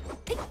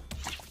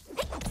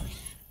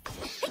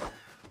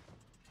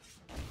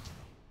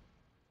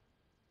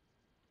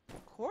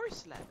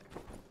 Coarse leather.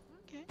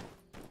 Okay.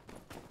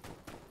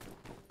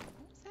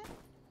 What's that?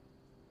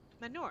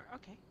 Manure.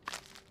 Okay.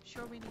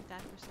 Sure we need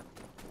that for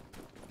something.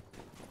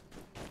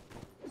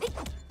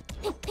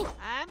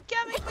 I'm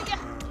coming for you!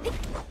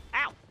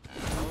 Ow!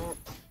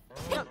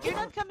 No, you're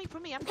not coming for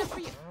me. I'm coming for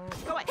you.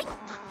 Go away.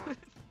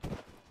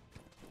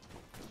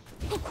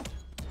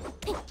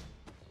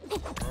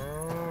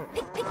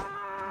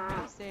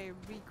 Because they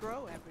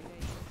regrow every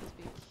day, so to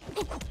speak.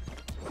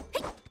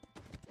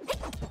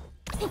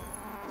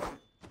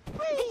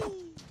 Whee!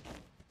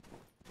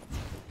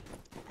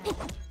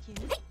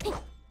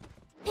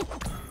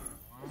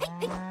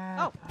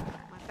 Oh,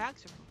 my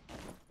bags are full.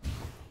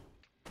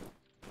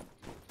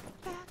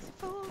 Bags are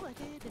full, I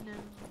didn't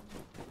know.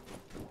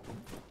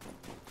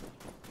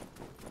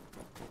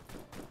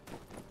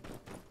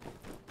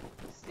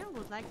 Still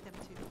would like them to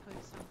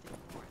put something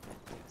more than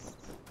just...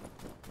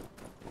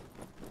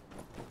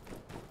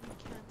 We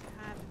can't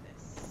have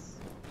this.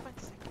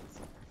 20 seconds.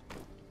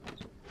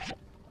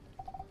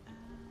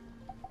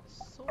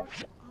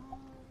 Sort on...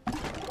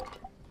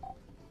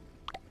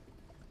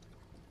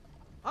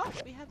 Oh,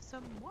 we have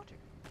some water.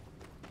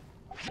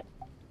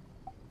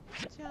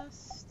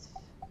 Just...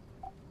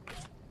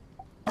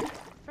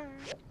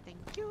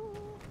 Thank you.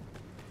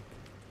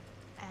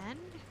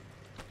 And...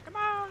 Come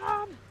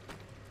on!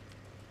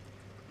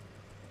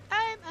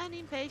 I'm an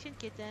impatient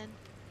kitten.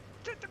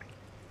 Get to me!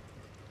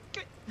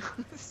 Get!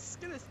 Just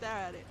gonna stare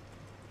at it.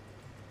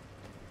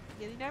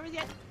 Getting nervous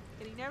yet?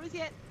 Getting nervous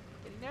yet?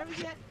 Getting nervous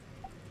yet?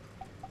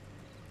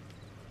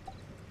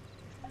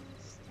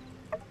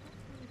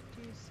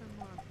 Do some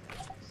more of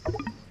those.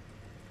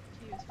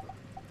 Too useful.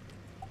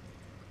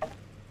 I'll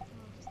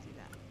just do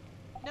that.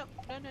 No,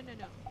 no, no, no,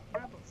 no.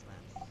 Marble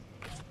slabs.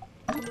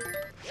 Okay.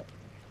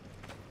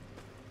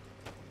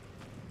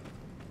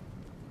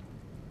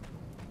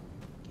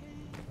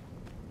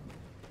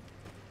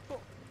 4,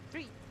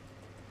 3,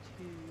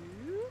 2,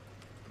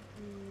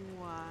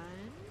 1.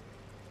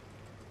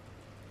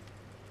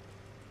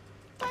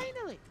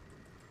 Finally!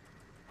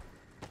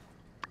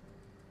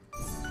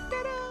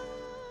 Ta-da!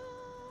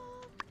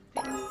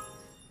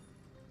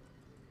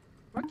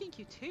 Working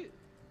Q2.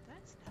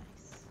 That's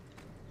nice.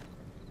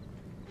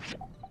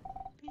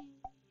 B.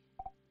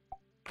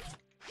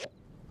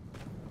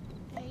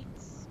 8.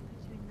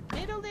 Between the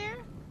middle there.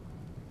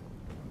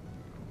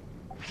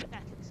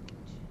 That looks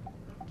good.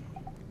 Okay.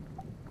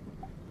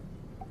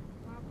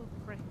 Marble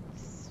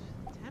bricks.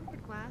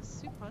 Tempered glass.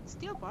 Soup pot.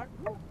 Steel bar.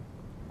 Ooh.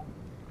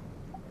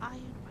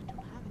 Iron. I don't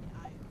have any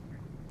iron.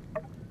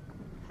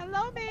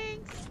 Hello,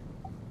 Minx!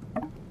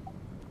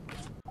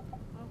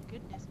 Oh,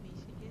 goodness me.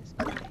 She is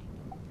crying.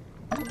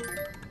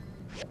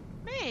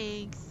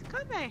 Minx!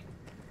 Come here.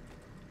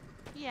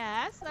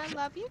 Yes, I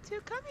love you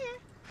too. Come here.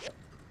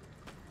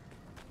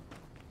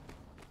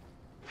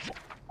 Okay,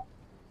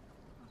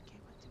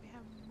 what do we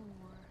have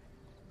more?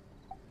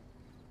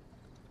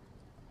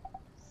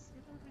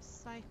 Silver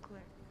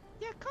recycler.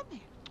 Yeah, come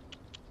here.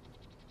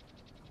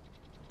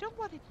 Don't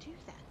want to do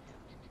that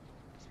though,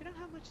 because we don't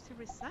have much to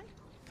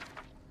recycle.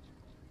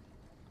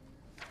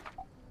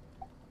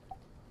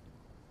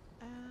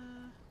 I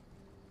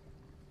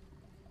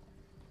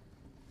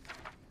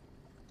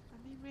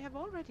mean, we have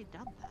already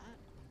done that.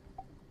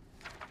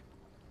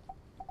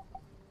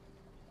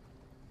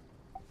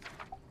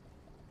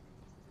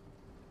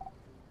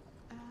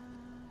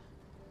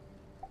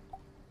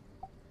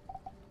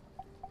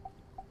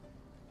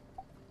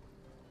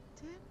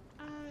 Did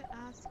I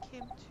ask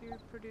him to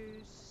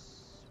produce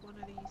one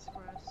of these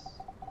for us?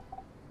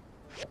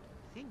 I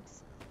think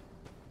so.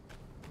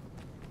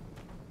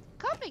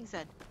 Coming,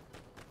 son.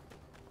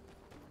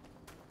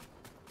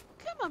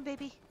 Come on,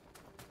 baby.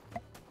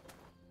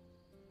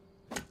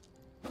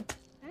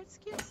 Let's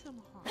get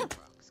some hard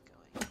rocks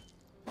going.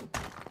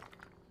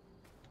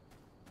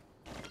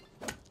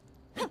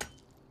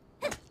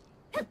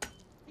 I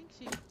think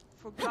she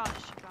forgot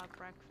she brought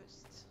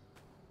breakfast.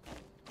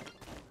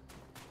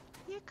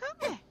 Yeah, come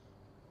here.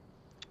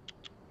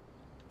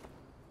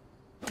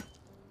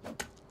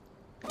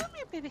 Come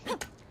here, baby.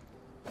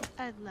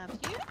 I love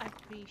you. I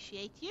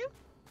appreciate you.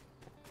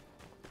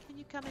 Can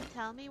you come and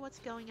tell me what's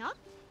going on?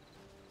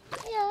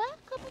 Yeah,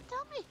 come and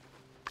tell me.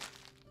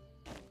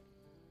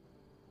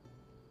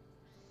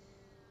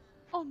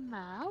 Oh,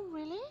 now?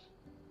 Really?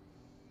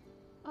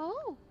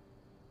 Oh.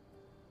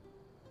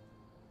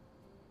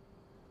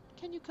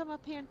 Can you come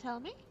up here and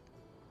tell me?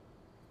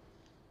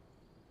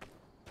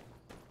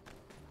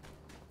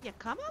 Yeah,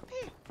 come up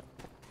here.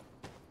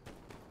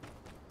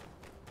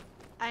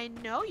 I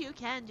know you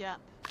can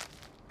jump.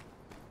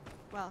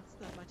 Well, it's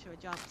not much of a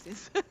jump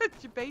since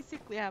you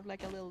basically have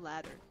like a little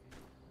ladder.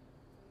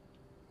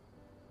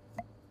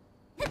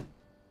 Get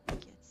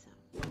some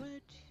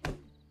wood.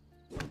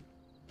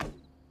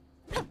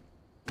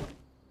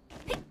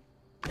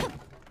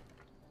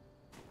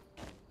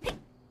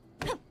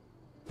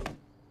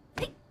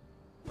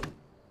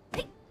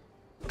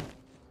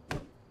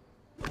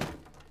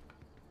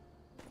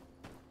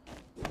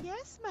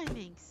 Yes, my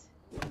minx.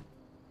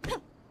 Are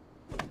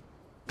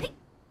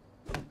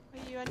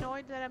you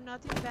annoyed that I'm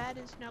not in bed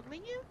and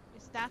snuggling you?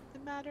 Is that the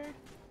matter?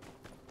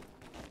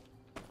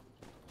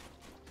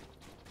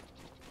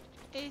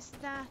 Is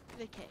that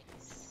the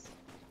case?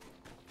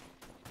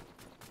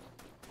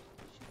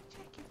 Should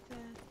check if the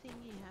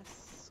thingy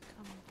has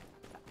come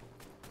back.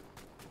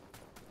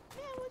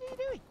 Yeah, what are you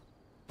doing?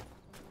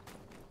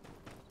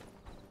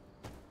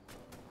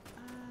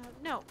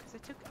 No, because I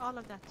took all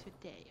of that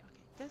today.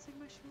 Okay, desert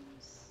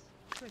mushrooms.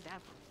 Sure,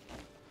 that one.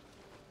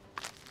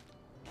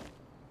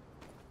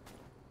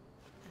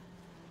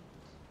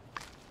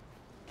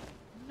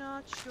 And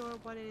not sure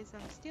what it is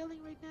I'm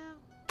stealing right now.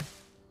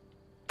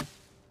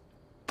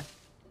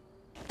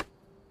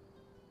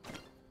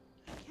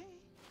 Okay.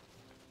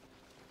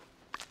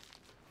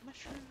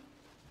 Mushroom.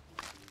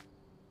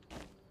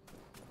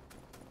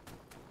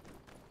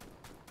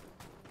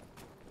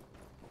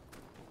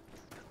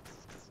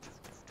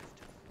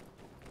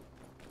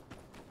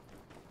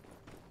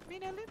 I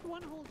mean, I lived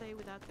one whole day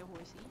without the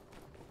horsey.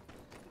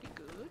 Pretty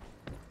good.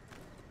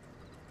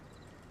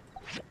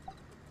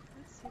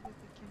 Let's see what we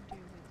can do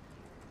with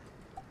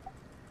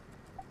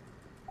you.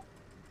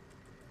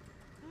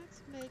 Let's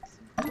make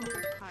some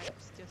cooler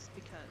pipes just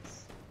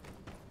because.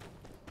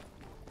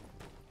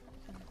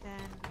 And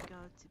then we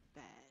go to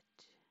bed.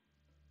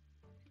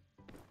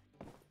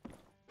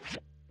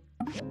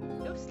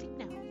 Go sleep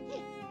now.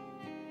 Yeah.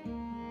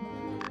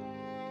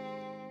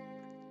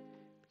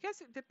 Because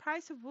the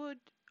price of wood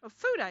of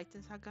food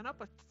items have gone up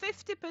by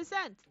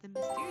 50%. The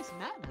mysterious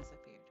man has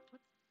appeared.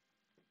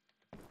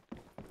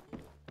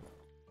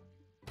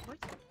 What?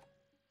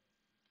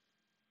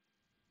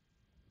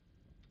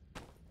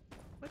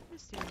 What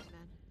mysterious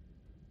man?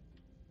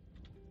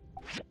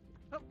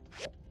 Oh!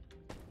 I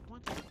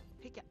want to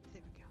pick up.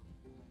 There we go.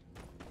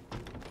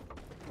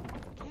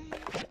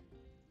 Okay.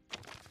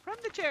 From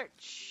the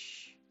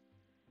church!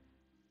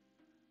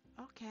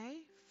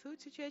 Okay. Food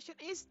situation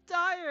is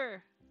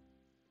dire!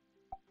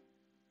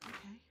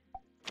 Okay.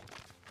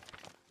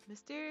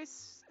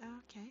 Mysterious.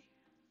 Okay.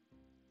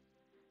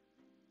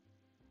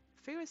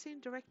 Figure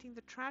seen directing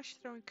the trash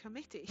throwing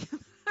committee.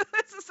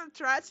 This is a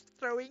trash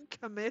throwing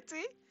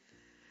committee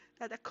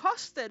that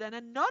accosted an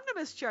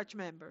anonymous church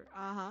member.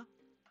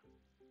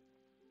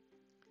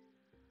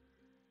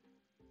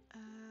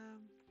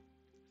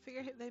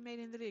 Figure they made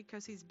in the league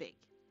because he's big.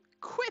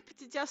 Quip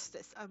to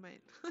justice. I mean.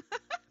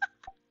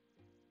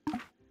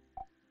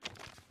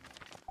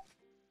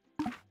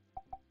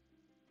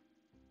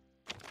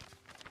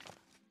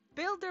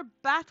 Builder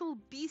battle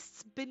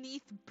beasts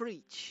beneath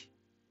breach.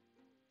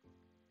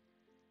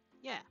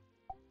 Yeah.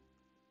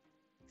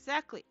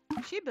 Exactly.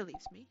 She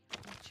believes me.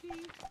 She.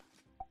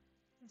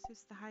 This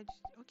is the hydrogen.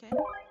 Okay.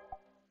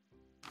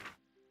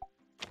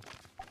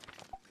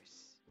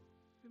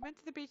 We went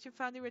to the beach and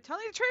found they were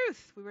telling the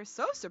truth. We were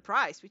so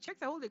surprised. We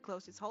checked the holding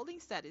close. It's holding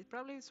steady. It's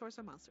probably the source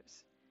of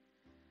monsters.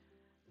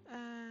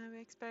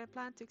 We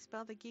plan to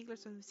expel the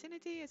gigglers from the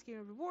vicinity. It's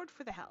giving a reward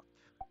for the help.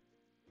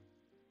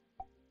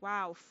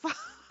 Wow, 5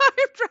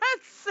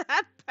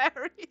 sand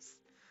berries!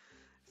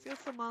 Still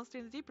some monster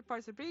in the deeper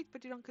parts of the breach,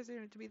 but you don't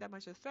consider it to be that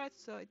much of a threat,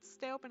 so it's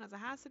stay open as a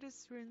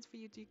hazardous ruins for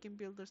you so you can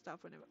build their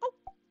stuff whenever. Oh!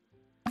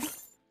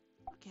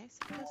 Okay, so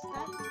close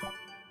that.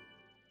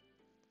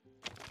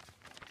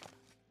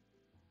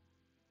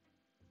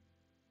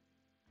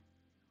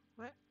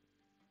 What?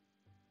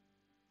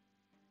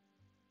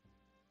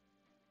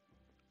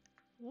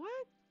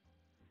 What?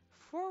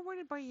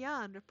 Forwarded by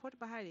Jan, reported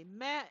by Heidi.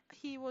 Meh,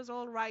 he was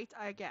alright,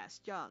 I guess.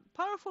 Jan.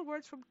 Powerful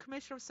words from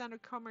Commissioner of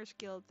Sandrock Commerce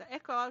Guild that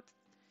echo out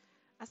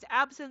as the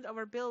absence of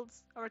our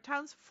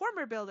town's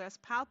former builder as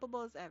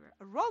palpable as ever.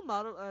 A role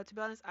model, to be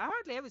honest, I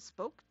hardly ever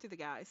spoke to the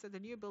guy, said the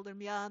new builder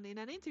Jan in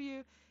an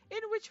interview in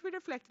which we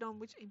reflected on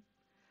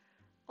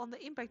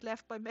the impact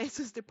left by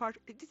Mason's departure.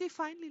 Did he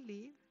finally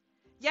leave?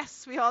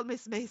 Yes, we all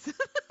miss Mason.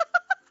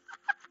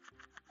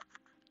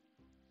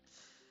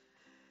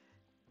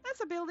 As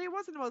a builder, he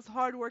wasn't the most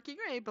hardworking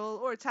or able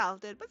or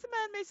talented, but the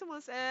man Mason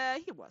was,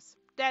 he was.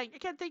 Dang, I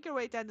can't think of a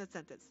way to end that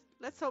sentence.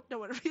 Let's hope no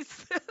one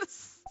reads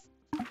this.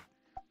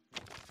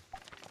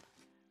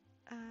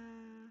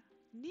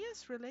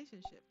 Nia's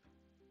relationship.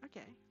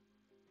 Okay.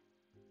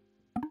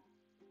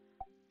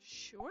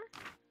 Sure.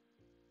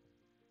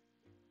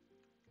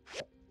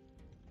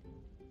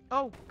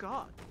 Oh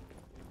god.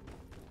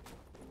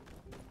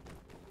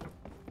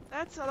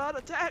 That's a lot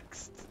of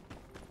text.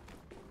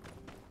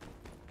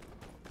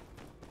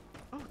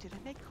 Oh, did I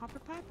make copper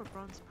pipe or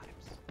bronze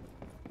pipes?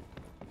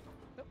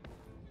 Oh.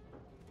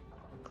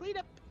 Clean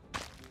up.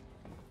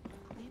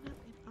 Clean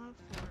up in all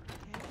four,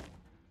 okay.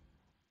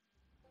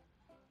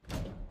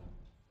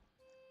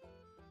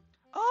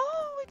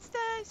 Oh, it's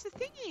the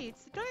thingy.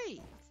 It's the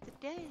day. It's the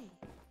day.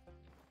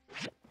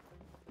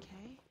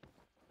 Okay.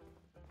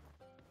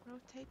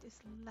 Rotate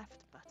this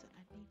left button.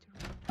 I need to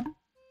rotate.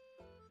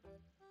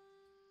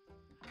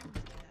 I always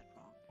do that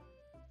wrong.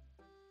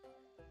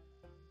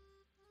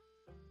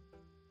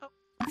 Oh.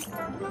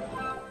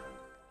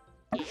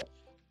 Yeah.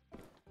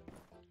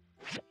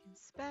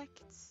 Inspect.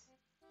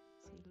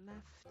 See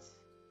left.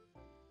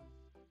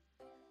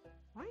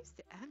 Why is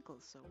the angle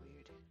so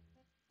weird?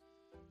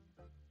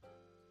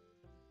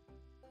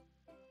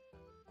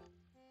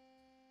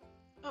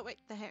 Oh wait,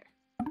 the hair.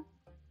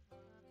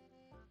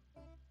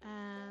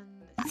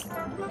 And this.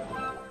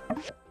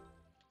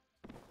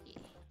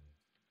 Yeah.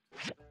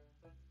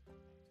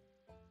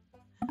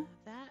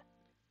 That.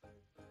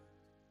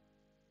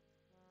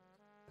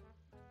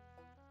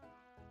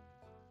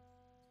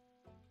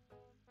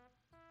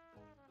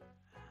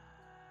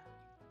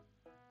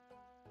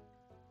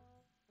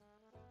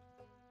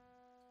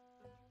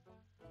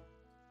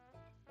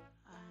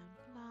 I'm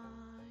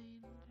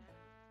blind.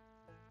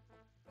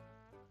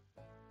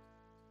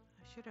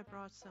 I should have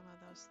brought some of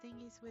those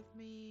thingies with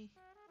me.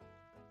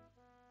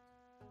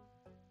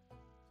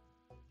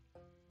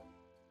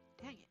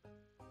 Dang it.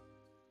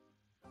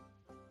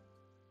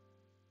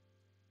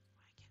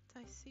 Why can't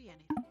I see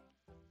anything?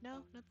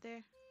 No, not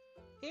there.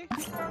 Here.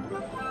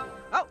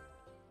 Oh!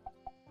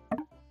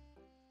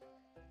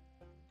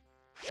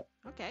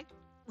 Okay.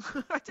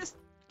 I just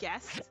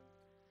guessed.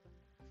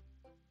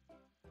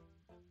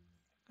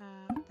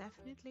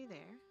 Definitely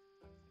there.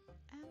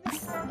 And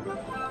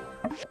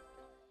there.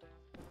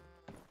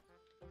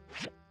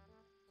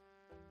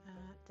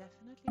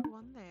 Definitely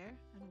one there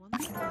and one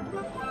there.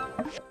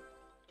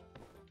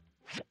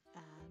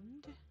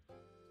 And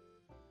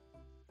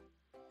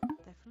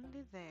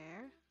definitely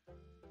there.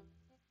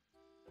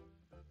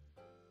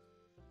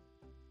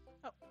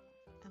 Oh,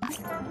 and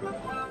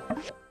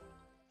there.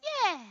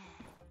 Yeah!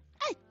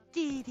 I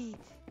did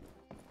it!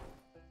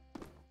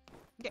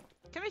 Okay,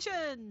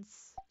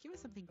 commissions! Give me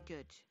something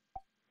good.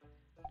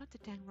 Not the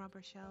dang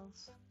rubber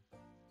shells.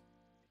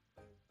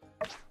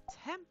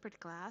 Tempered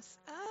glass.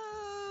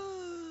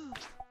 Oh!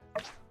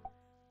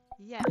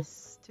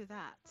 Yes, to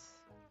that.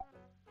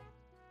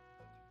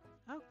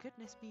 Oh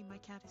goodness me, my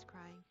cat is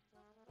crying.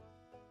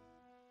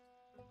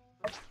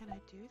 Can I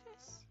do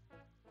this?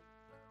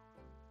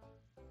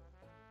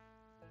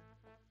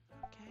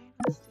 Okay,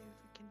 let's see if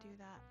we can do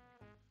that.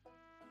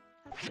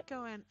 Let me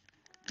go and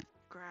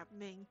grab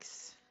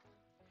Minx.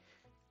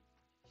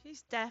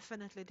 She's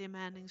definitely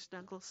demanding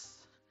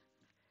snuggles.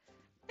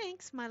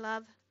 Minx, my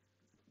love.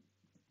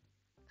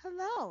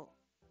 Hello.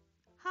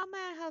 How may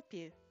I help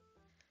you?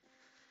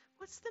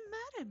 What's the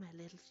matter, my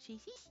little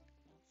cheeky?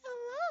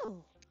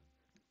 Hello.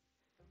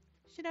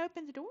 Should I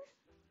open the door?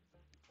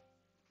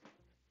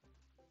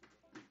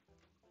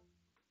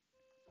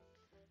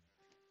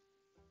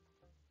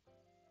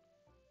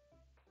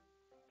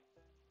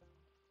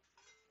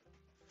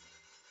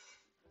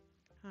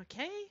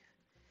 Okay.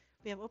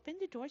 We have opened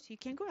the door so you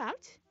can go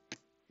out.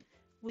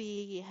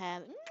 We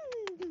have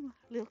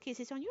little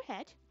kisses on your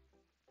head.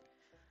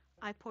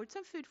 I poured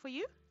some food for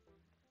you.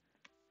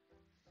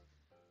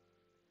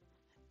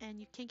 And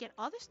you can get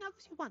all the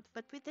snuggles you want,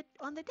 but with it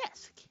on the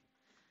desk,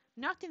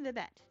 not in the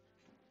bed.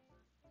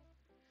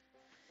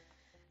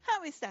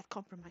 How is that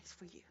compromise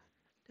for you?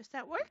 Does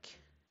that work?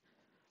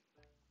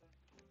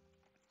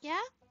 Yeah?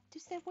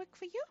 Does that work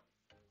for you?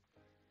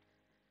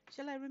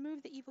 Shall I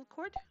remove the evil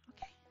cord?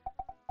 Okay.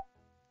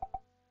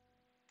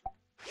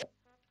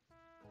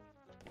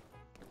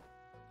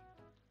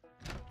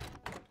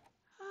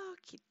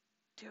 Okie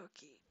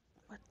dokie.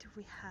 What do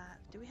we have?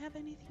 Do we have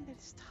anything that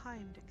is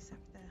timed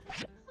except the...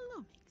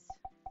 Hello, Mix.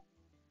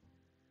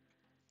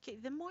 Okay,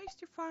 the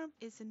moisture farm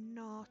is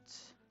not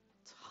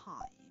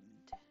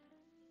timed.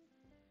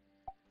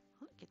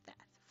 Look at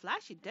that.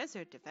 Flashy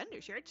Desert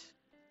Defender shirt.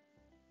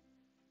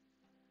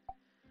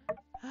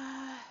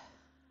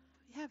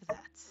 We have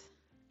that.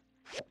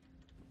 Okay,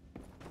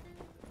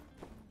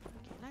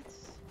 let's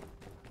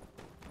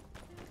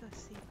go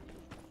see what we need.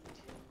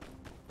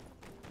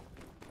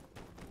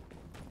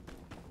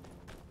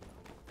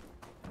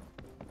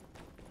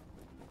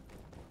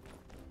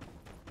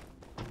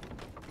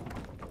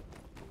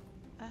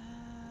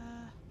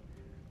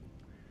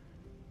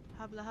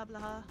 Habla habla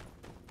ha.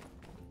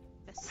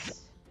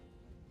 Yes.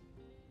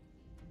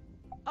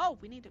 Oh,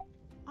 we need to.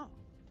 Oh,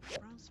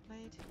 bronze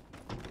plate.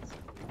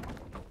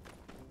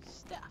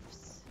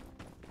 Stuffs.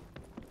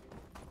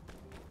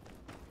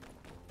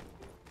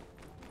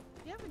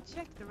 We haven't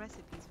checked the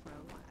recipes for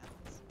a while.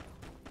 So.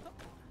 Oh.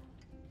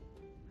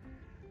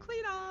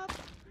 Clean up.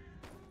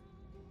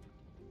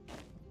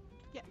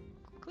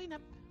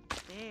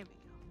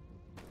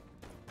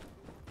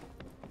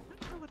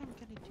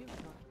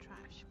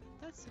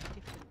 that's a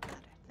different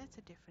matter. That's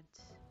a different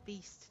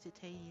beast to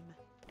tame.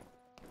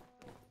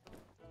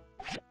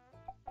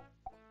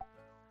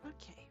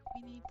 Okay,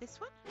 we need this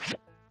one.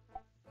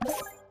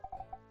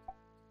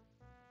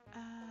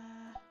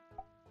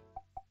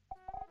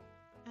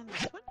 And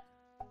this one.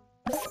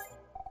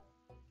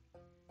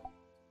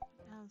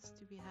 What else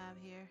do we have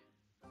here?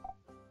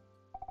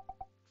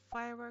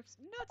 Fireworks.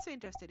 Not so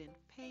interested in.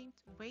 Paint.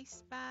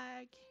 Waste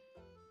bag.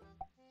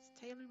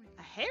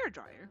 A hair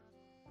dryer.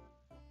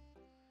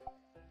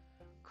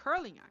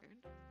 Curling iron.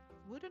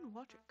 Wooden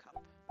water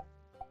cup.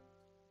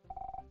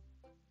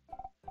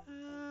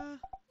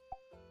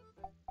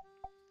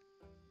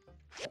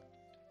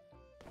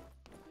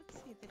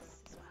 Let's see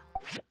this as well.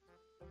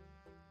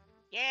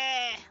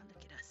 Yeah!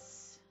 Look at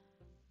us.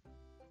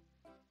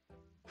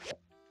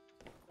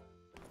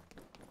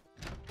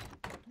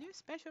 New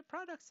special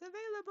products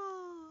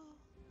available!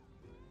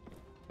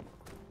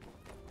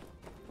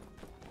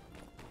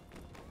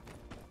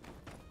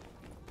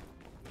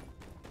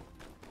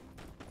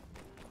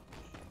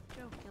 Okay,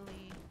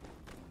 jokily.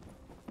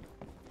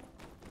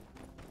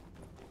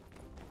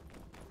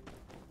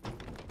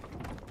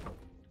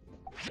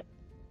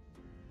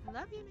 I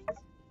love you,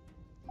 Mix.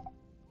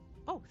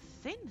 Oh,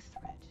 thin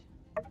thread.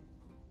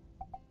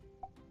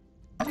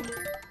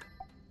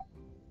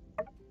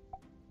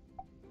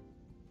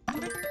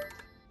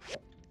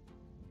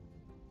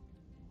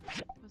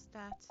 Was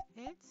that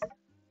it?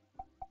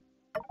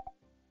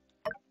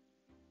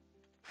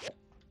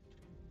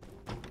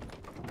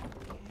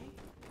 Okay.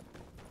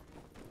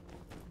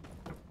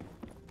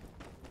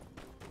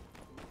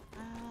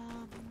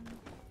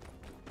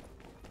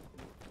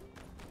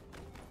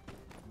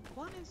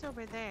 One is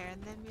over there,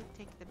 and then we'll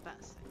take the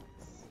bus, I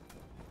guess.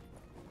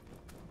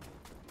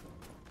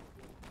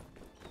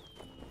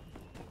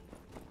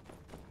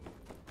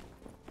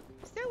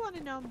 Still want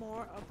to know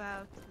more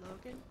about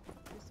Logan.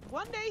 Just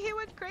one day he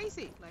went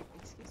crazy. Like,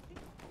 excuse me?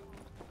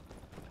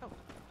 Oh,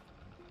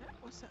 that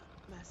was a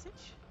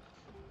message.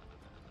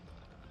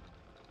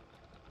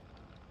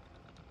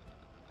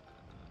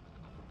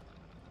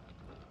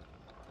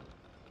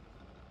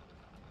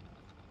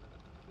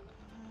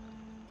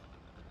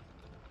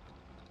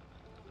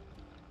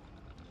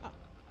 Oh. I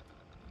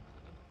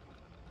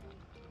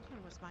thought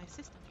it was my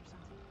assistant or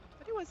something,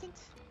 but it wasn't.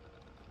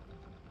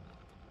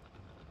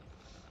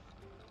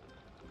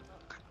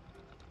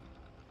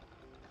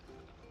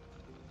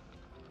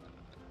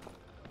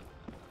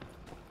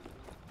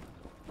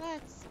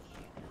 Let's see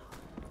here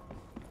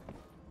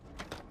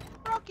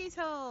now. Rocky's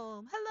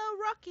home. Hello,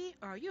 Rocky.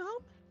 Are you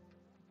home?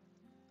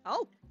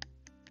 Oh,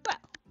 well.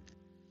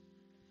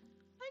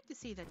 Like to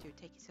see that you're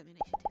taking some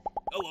initiative.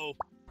 Hello.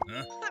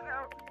 Huh?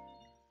 Hello.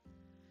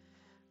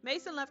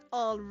 Mason left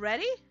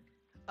already?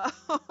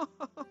 Oh.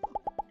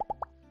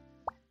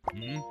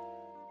 Hmm?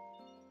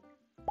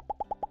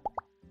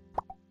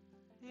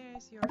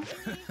 There's your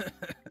money.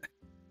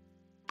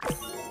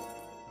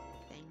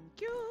 Thank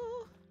you.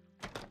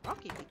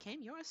 Rocky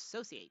became your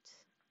associate.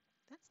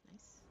 That's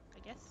nice, I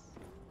guess.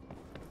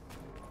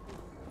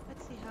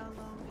 Let's see how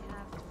long we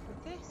have for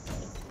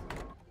this.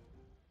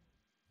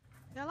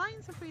 The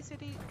Alliance of Free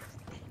City.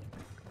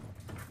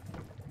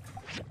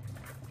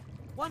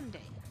 1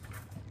 day.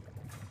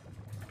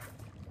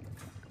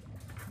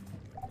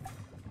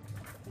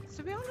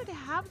 So we already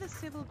have the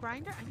civil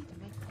grinder. I need to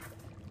make one.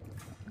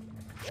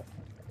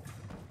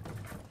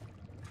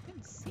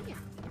 Didn't see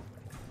anything.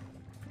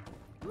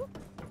 Oop.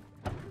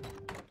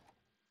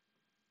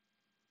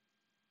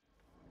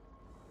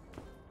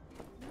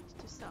 Note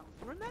to self.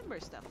 Remember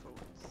stuff for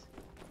once.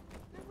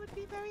 That would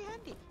be very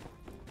handy.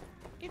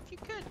 If you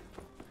could.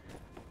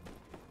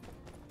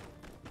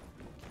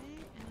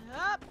 Okay, and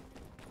up.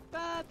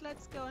 But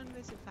let's go and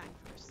visit Fang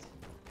first.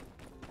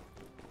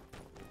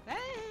 Fang!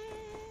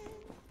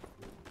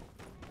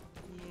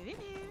 You in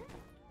here?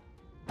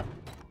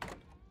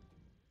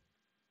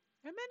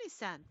 There are many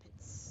sand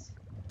pits.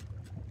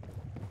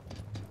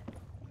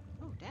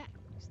 Oh, dang.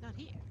 He's not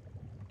here.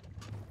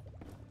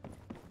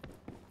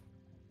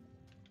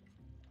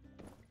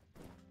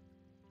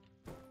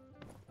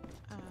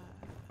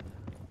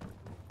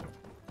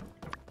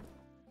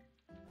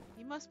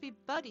 He must be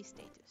buddy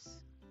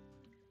status.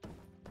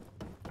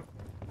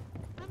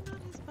 I'm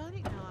not his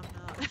buddy? No, I'm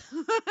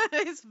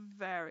not. He's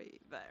very,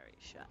 very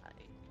shy.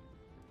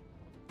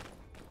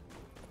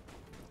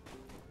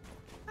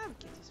 I'll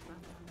get his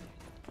run down there.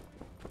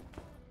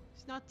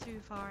 It's not too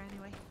far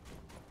anyway.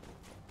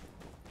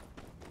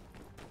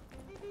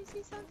 Maybe you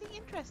see something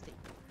interesting.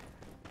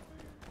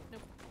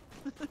 Nope.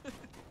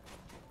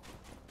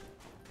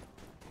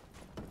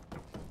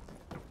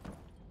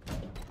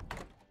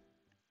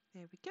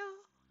 There we go.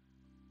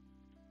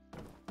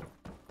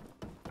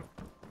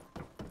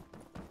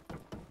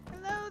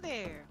 Hello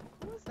there.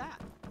 Who was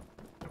that?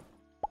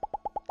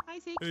 Hi,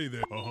 Zeke. Hey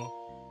there. Uh-huh.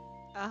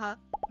 Uh-huh.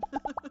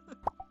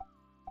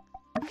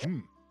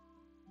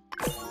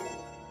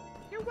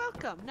 You're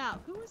welcome. Now,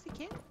 who was the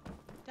kid?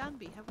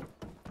 Danby, have we?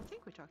 I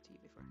think we talked to you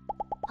before.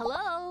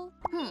 Hello?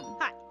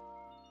 Hi.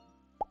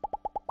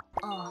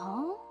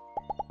 Uh-huh.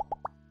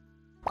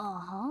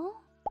 Uh-huh.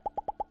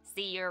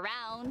 See you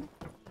around.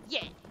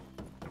 Yeah.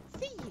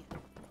 See you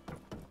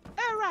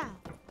around.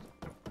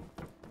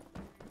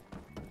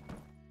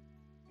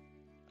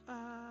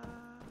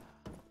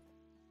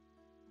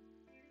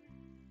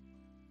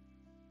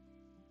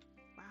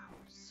 Wow,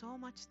 so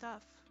much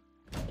stuff.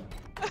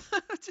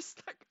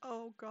 Just like,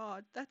 oh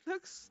god, that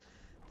looks.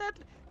 That.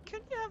 Can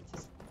you have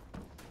just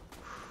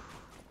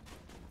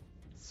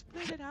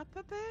split it up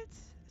a bit?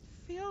 It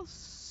feels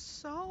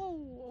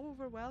so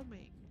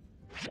overwhelming.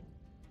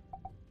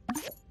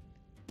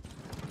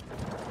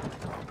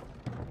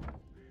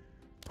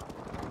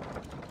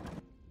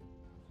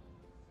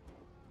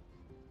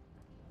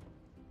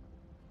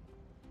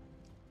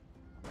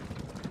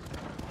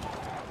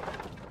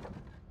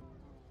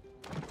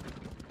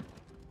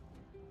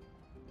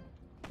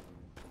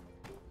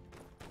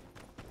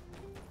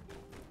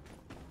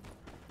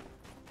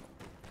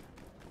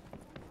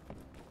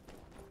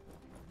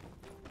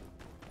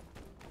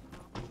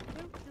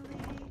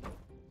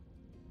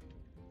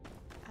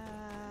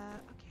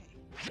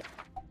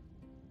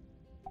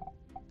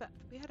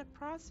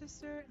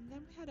 Processor, and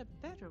then we had a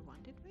better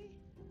one, did we?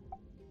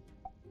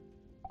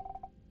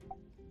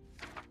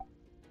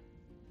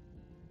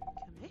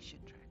 Commission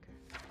tracker.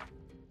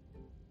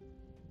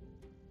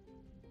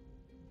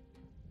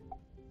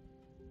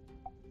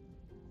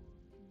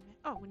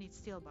 Oh, we need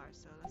steel bars,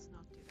 so let's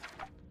not do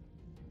that.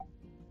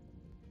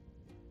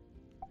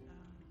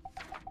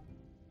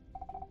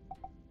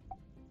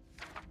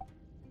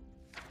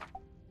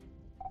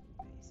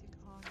 Basic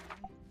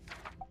audio.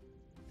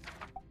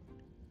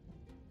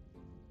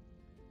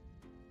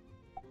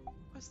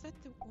 Was that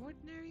the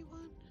ordinary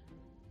one?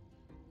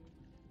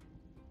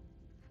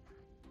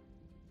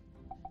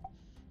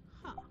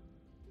 Huh.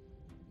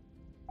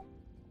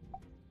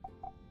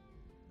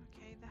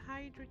 Okay, the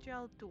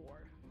hydrogel door.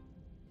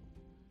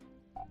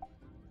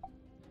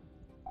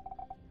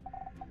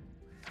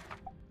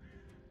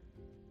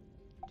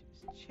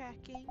 Just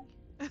checking.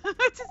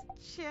 Just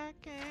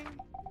checking.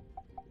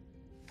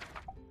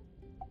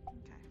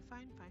 Okay,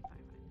 fine.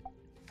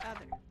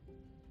 Other.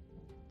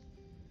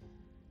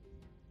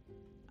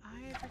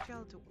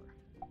 Hydrogel door.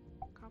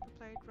 Copper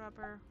plate,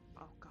 rubber.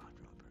 Oh god,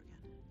 rubber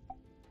again.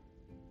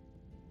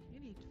 You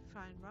need to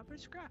find rubber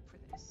scrap for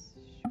this.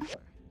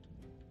 Sure.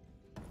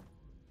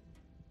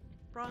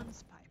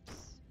 Bronze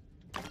pipes.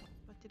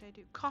 What did I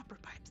do? Copper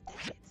pipes,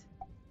 damn it.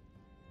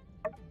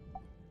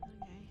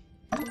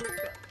 Okay.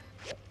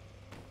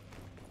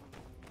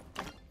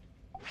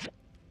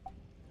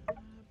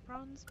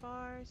 Bronze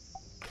bars.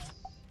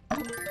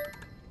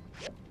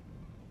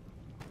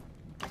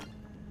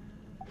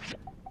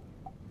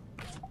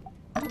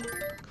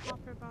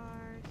 Copper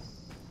bars.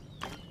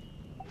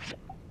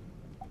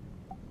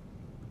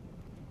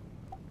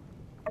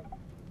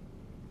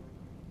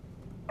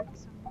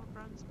 Some more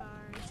bronze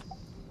bars.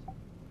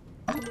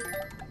 Some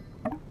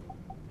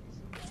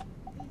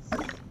this in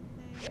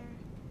there.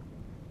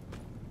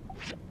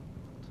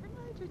 Didn't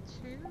I do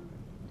two?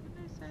 Didn't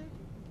I say?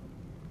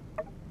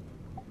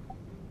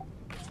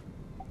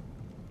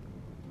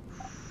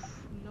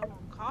 Low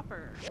on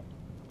copper.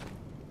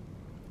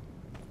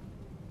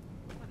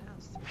 What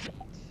else do we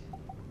need?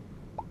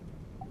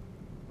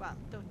 Well,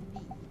 don't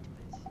need,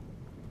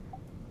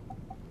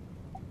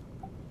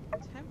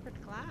 but tempered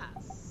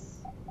glass.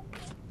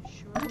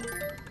 Sure.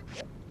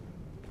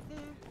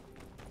 There.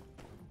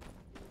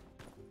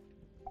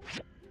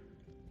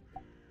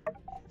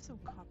 Have some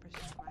copper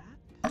scrap.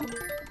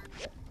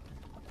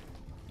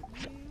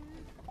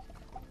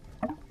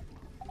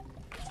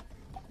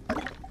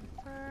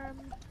 Confirm.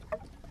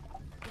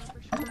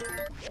 Rubber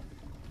scrap.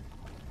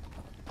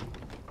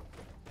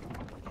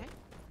 Okay.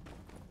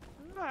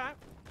 Alright.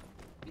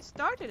 We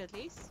started at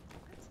least.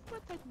 Let's see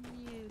what that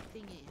new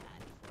thingy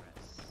had for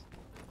us.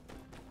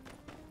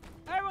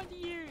 I want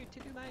you to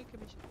do my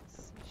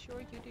commissions. I'm sure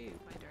you do,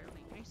 my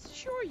darling. I'm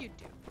sure you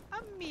do.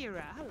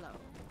 Amira, hello.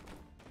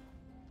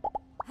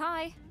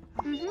 Hi.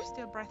 Oh, you're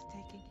still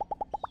breathtaking.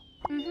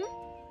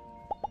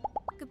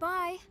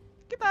 Goodbye.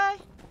 Goodbye.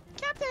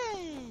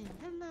 Captain!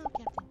 Hello,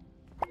 Captain.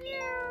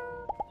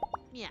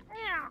 Yeah.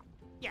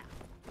 Yeah.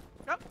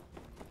 Oh,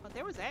 well,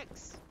 there was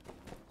X.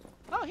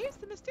 Oh, here's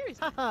the mysterious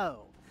man.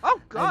 Oh,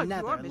 oh God,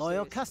 another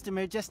loyal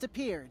customer just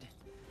appeared.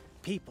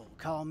 People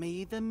call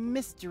me the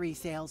mystery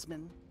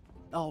salesman.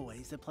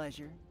 Always a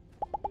pleasure.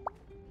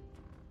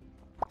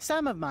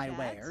 Some of my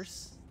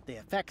wares, the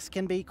effects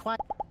can be quite...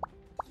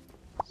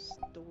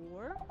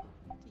 Store?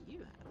 What do you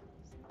have?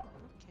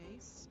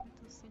 Bookcase,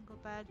 metal single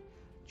bed,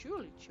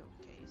 jewelry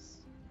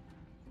showcase.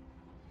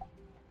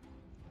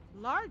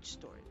 Large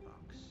storage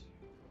box.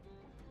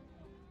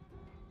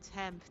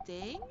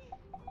 Tempting.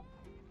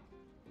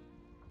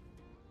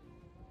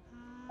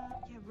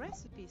 Yeah,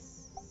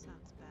 recipes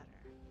sounds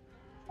better.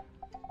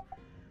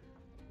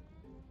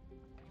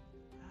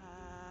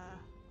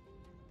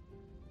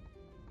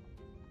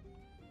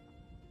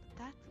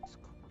 That looks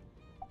cool.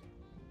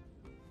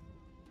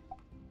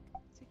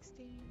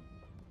 16.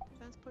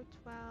 Transport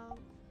 12.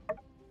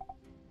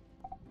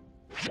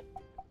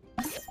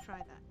 Let's try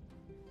that.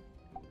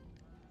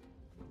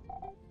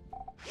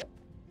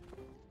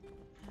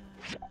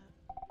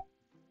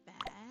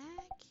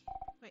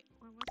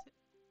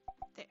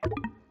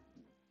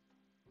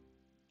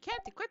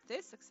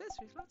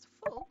 accessory slot's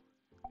full.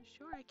 I'm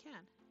sure I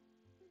can.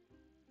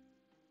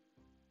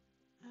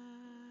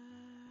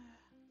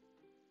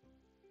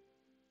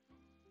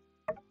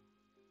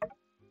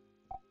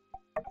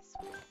 This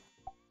one.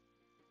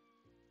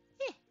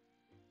 Yeah.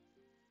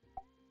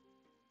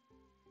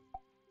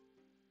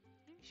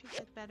 Maybe I should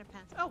get better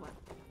pants. Oh well.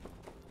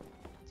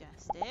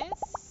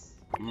 Justice.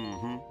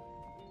 Mm-hmm.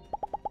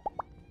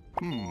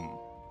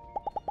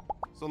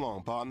 So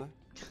long, partner.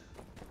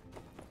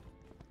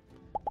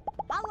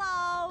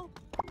 Hello.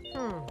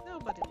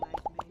 Nobody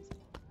liked me.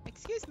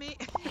 Excuse me,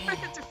 you're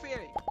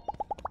interfering.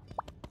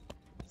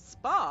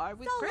 Spar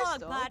with So long,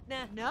 Crystal?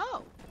 partner.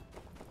 No.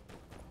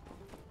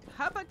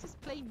 How about just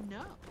plain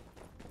no?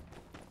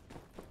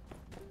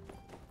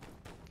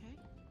 Okay.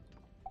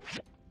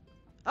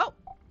 Oh!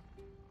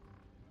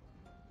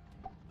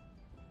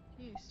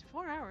 Used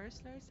 4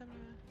 hours. There's some.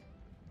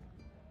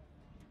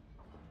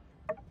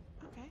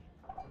 Okay.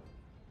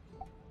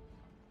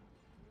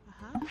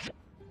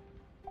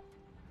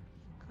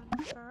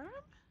 Confirm?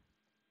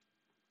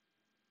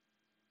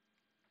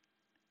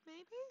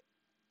 Maybe?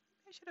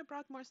 I should have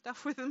brought more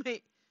stuff with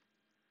me.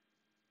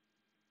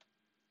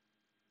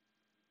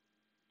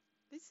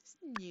 This is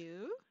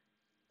new.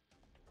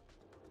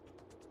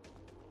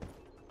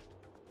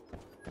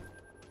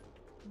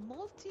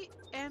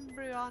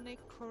 Multi-embryonic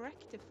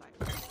correctifier.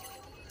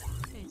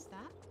 What is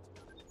that?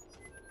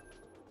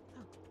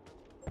 Oh.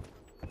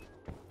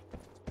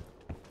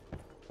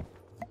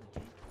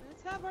 Okay,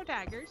 let's have our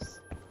daggers.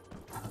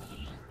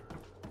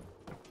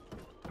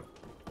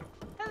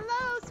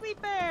 Hello,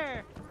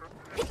 Sweeper!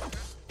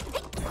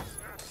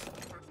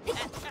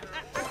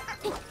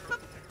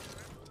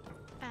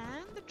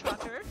 And the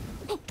trotter.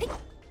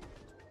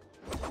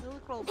 Little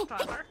globe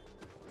trotter.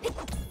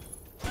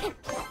 And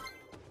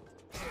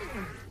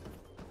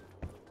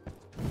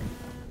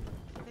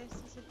this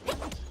is a big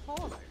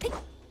hauler.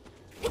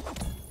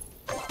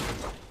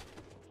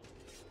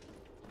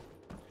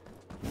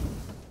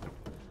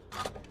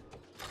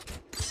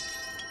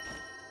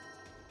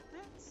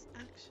 Let's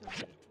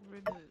actually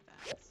remove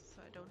that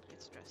so I don't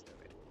get stressed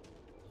over it.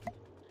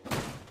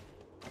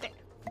 There.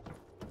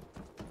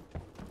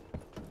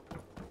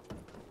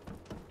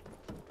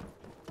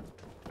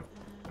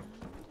 And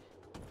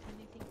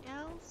anything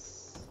else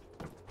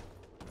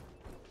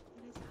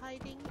that is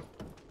hiding?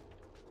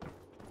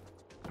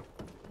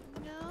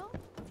 No? Okay.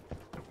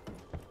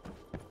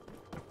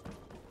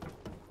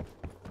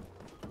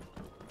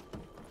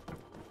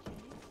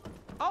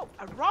 Oh,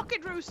 a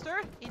rocket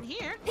rooster in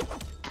here?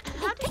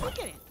 How did we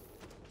get in?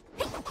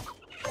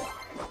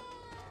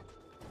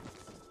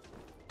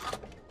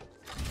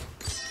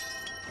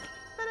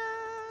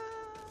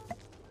 Ta-da!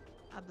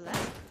 A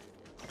blast.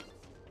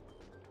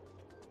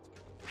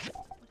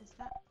 What is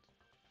that?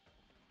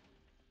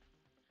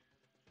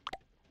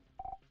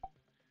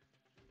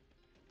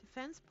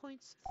 Defense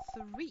points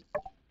 3.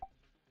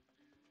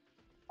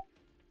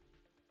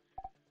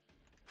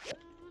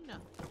 Oh no.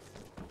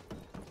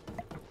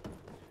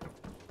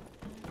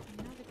 And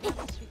another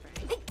double sweeper.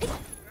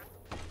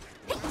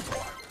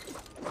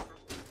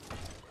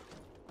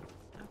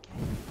 Okay.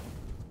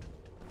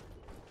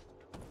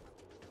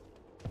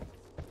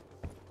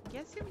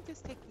 Guessing we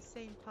just take the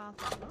same path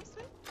as last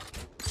time.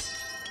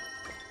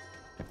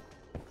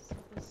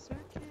 Simple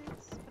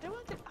circuits. But I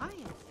wanted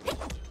iron.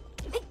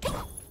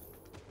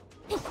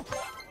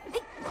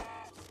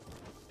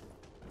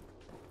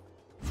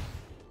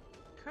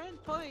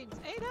 Current points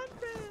 800.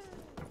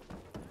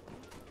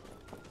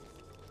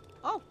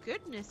 Oh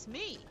goodness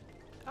me.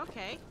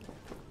 Okay.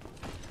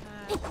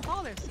 The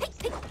hauler seems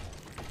to.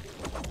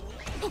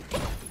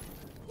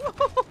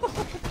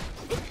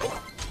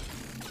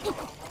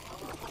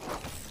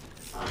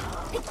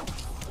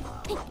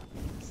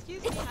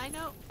 Excuse me, I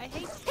know I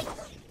hate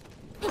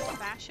to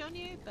bash on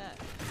you, but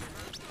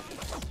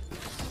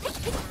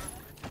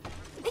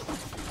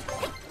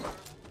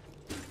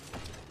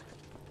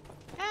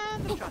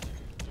and the trotter.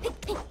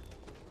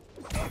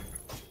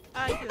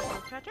 I do a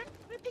little trotter,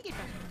 and a piggy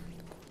trotter.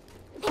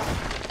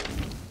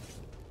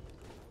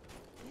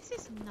 This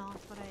is not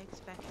what I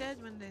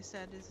expected when they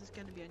said this is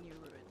going to be a new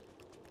ruin.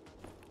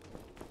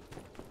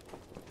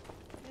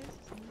 This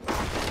is not what I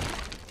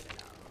expected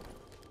at all.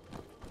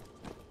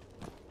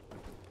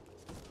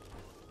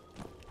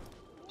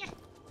 Nyeh.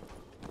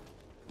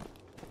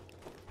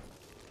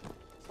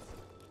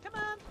 Come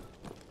on.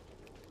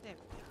 There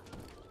we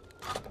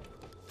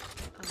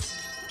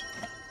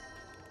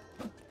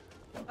go.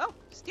 Oh,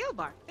 steel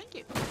bar. Thank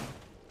you.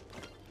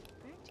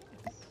 Very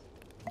generous.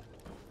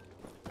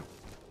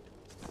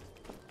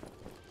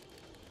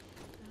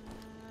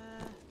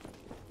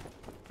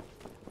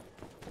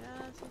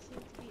 Doesn't seem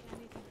to be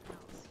anything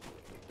else here.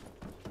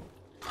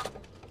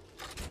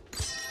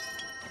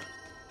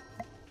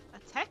 A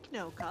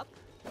techno cup.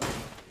 Don't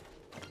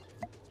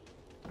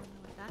know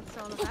what that's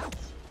all about.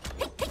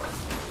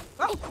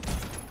 Oh!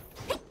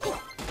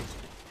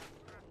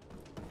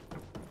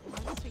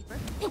 And a sweeper.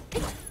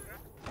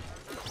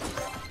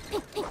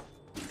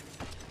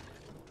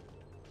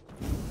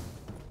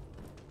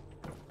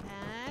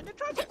 And a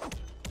trotter.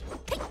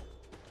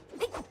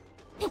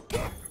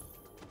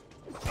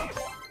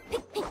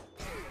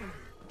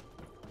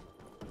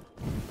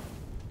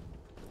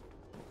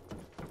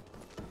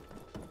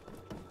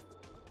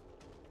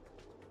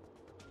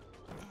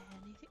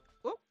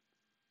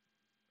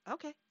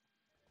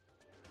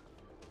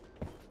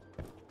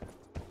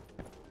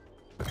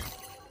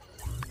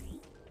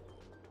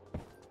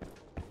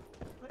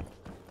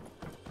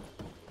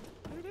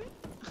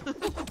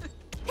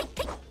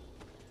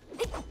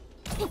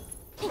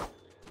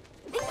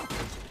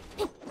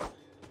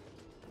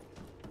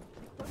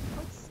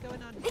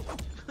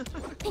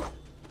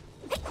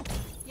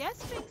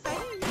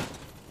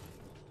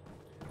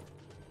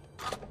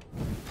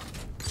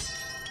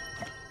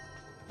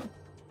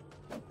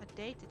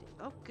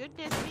 Oh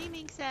goodness,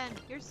 Miming-san,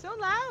 you're so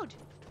loud.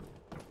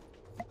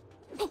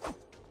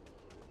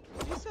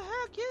 You're so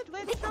good.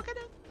 Vad är det frågan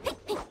om?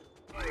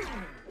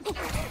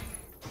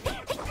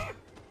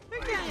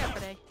 Hur kan jag hjälpa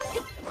dig?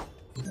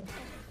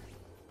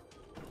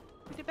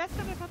 Är det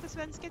bättre om jag pratar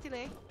svenska till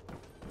dig?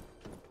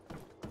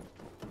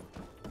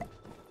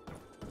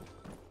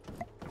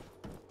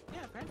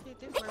 Yeah, apparently it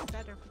did work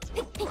better with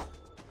Swedish.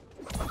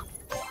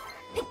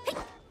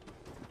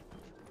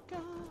 Go.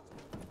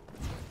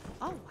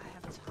 Oh, I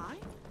have time?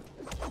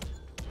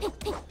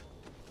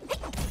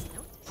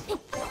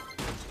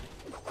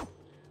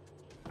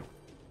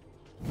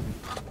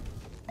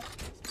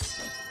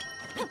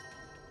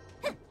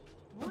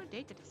 More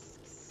data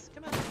disks.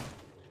 Come on.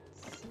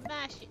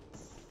 Smash it.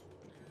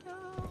 There we go.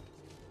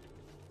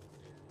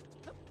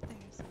 Oh,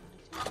 there's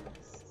another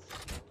disk.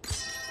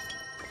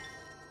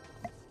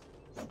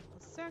 Simple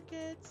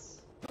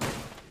circuits.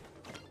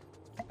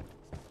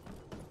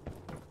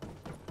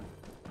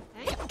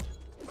 Hang on.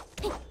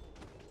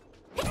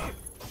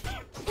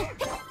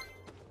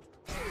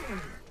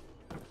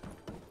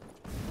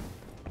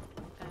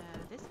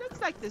 This looks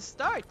like the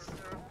start.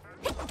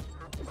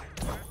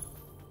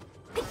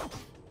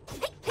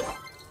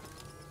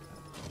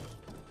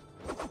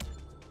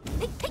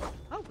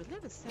 Oh, we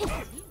live at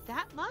 17?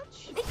 That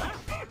much? Doesn't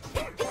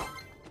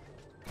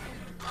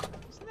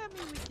that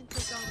mean we can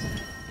take on the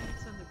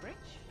units on the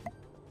bridge?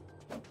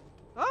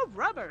 Oh,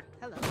 rubber!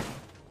 Hello.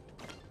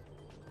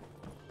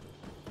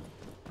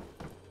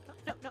 Oh,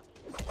 no, no.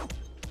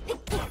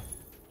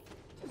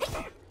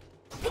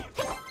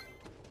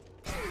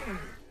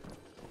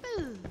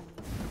 Boom.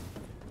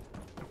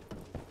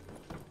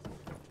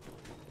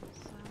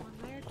 Someone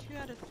there, 2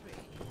 out of 3.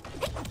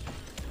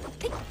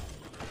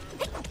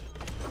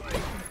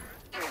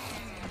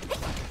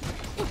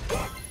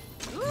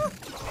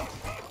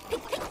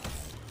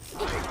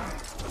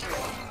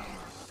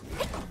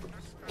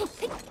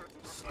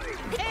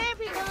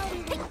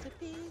 Everybody wants a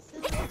piece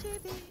of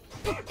Chibi.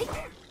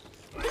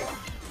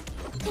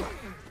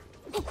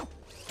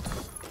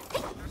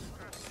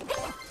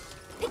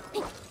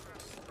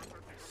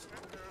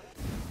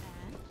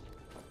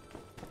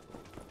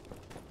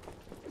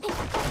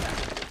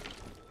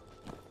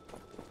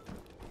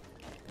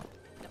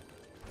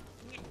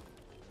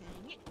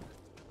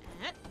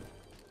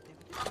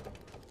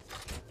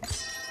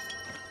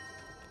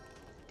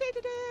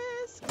 Data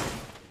disk.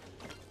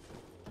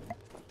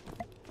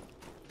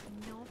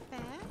 Not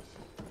bad.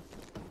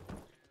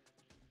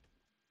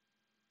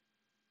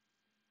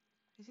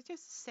 Is it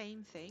just the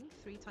same thing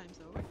 3 times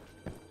over?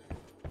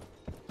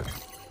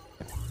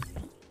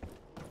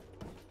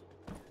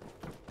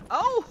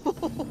 Oh!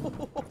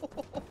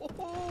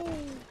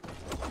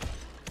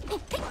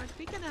 Aren't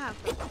we gonna have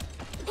fun?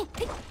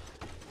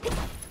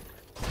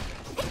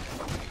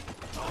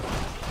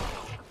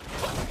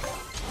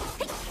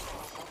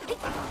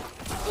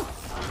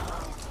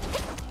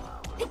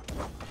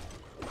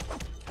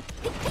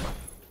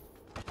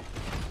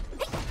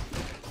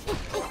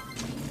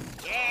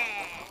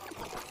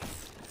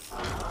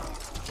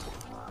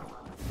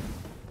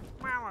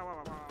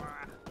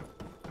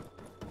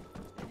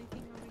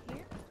 Anything over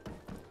here?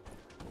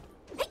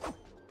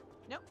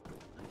 Nope.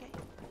 Okay.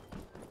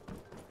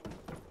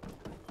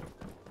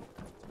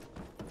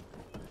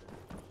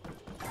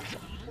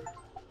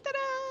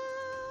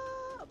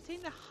 Ta-da!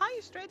 Obtain the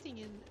highest rating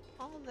in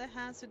all the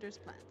hazardous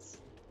plants.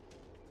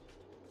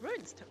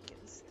 Ruins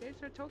tokens.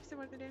 There's our tokens that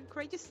work in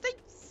courageous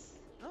things.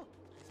 Oh.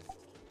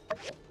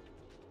 Ta-da!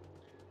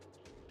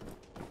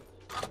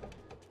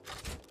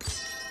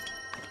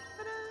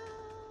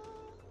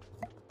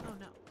 Oh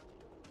no.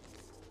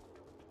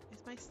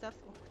 Is my stuff?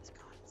 Oh, it's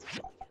gone. It's gone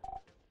again.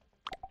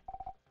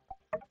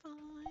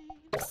 Fine.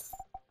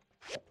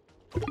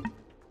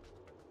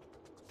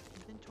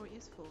 Inventory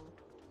is full.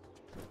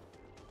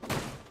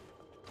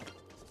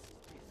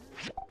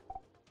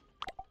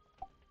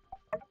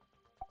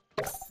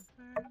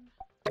 Confirm.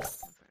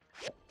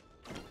 Confirm.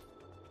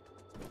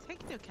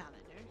 Techno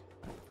calendar.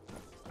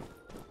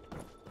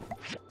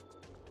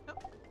 Oh.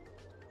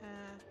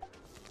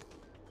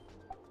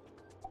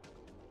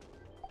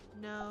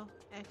 No.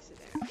 Exit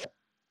there.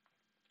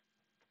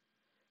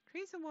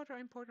 Trees and water are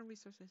important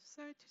resources.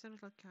 Sir, to some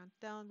little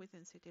countdown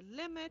within city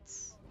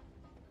limits.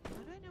 How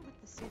do I know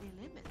what the city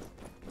limits?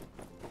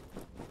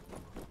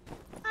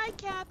 Hi,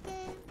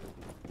 Captain.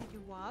 Did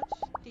you watch?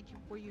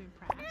 Were you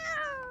impressed?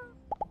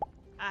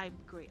 I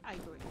agree. I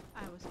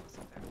was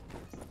also very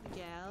impressed.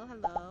 Miguel,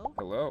 hello.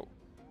 Hello.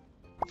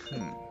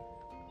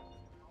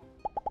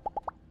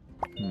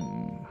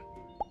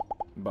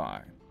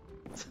 Bye.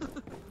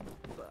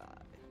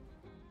 Bye.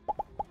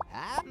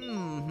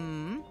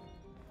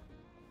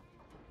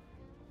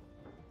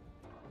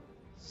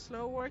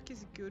 Slow work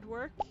is good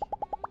work.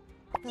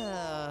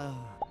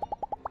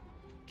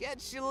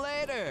 Catch you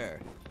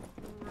later.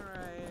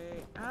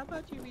 Right. How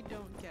about we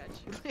don't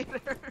catch you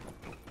later?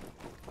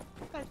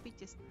 But we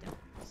just don't.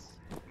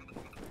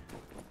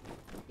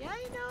 Yeah,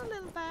 I know,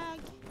 little bag.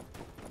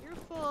 You're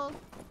full.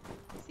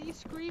 See you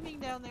screaming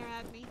down there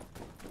at me.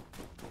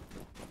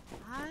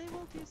 I I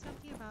will do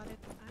something about it.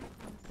 I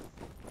promise.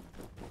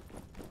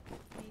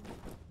 Maybe.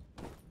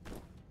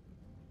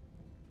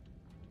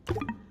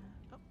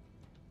 Oh.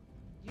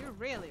 You're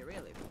really,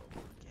 really full.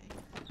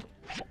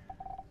 Okay.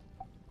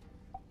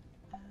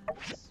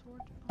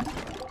 Sort of.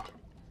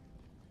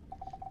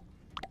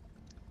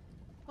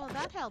 Well,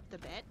 that helped a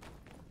bit.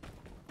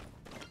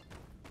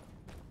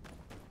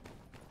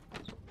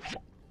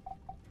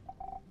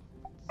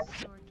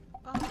 Sort of.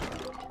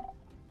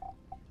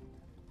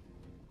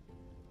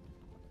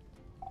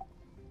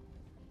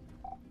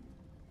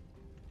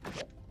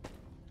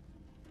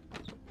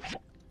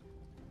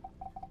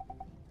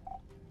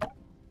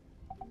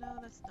 No,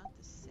 that's not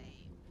the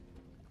same.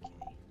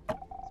 Okay.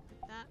 Let's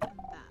put that and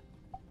that.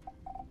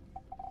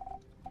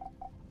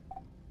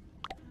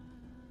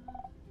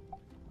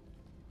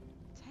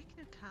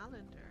 Techno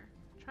calendar.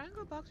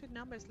 Triangle box with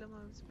numbers.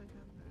 Calendar.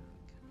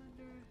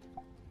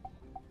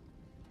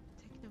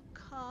 Techno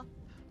cup.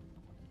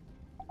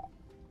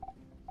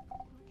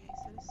 Okay,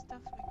 so the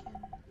stuff I can.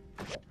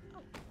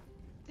 Oh,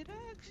 did I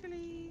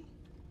actually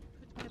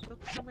put my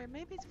book somewhere?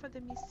 Maybe it's for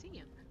the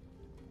museum.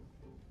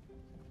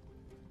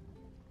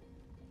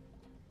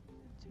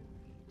 To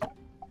read.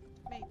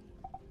 Maybe.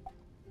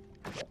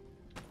 Okay.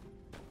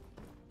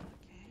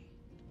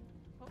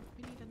 Oh,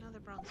 we need another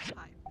bronze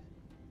pipe.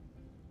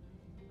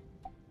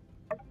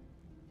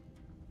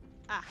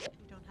 Ah,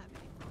 we don't have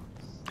any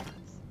bronze.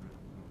 That's the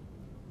problem.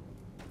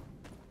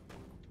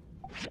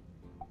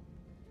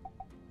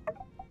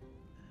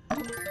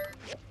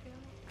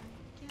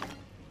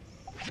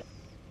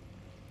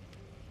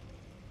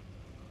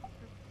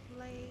 Copper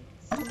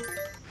plates.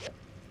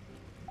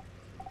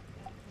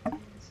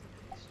 And some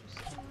extra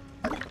stuff.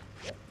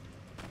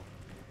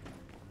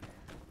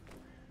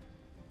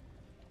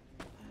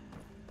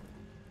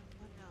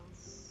 What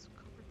else?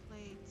 Copper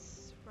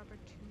plates, rubber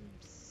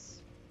tubes.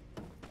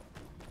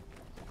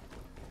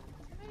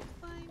 Did I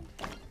find?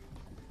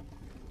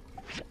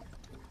 Yeah,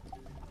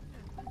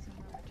 I found some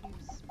rubber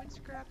tubes. Wood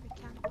scrap,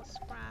 mechanical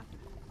scrap.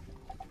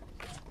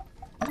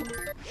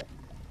 Okay.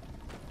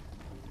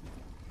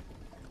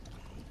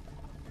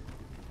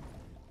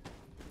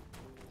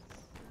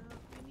 So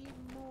I need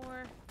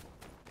more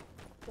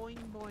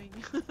boing boing.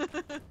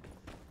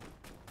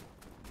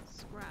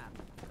 Scrap.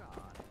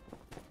 God.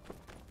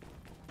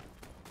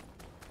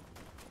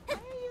 Why are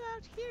you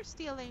out here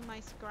stealing my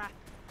scrap?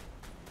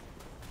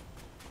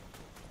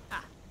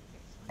 Ah,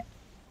 here's one.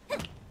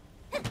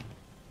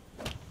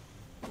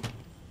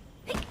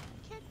 You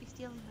can't be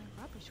stealing my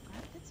rubber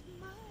scrap. That's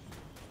mine.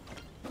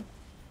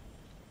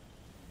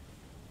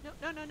 No,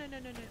 no, no, no, no,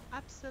 no, no.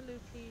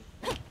 Absolutely.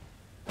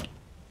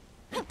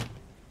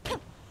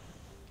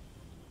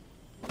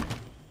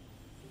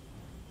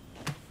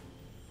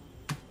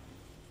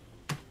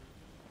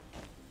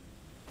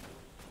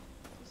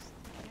 Just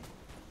okay.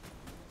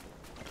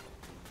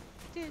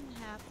 Didn't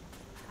have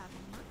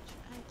much,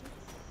 I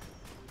guess.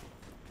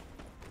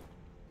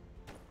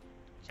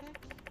 Check.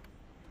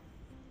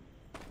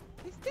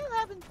 We still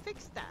haven't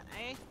fixed that,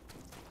 eh?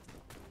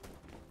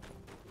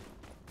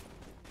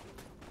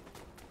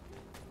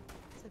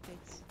 It's a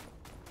bit.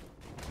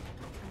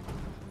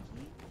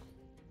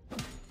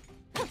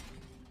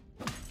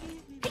 Give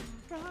me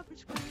more rubber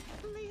scrap,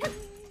 please.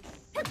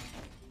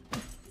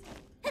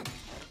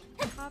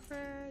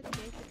 Copper,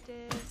 data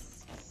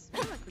discs. I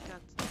feel like we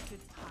got a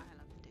good pile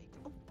of data.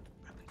 Oh,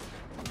 rubber.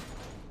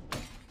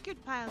 Good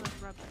pile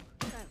of rubber.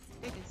 Oh,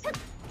 it is.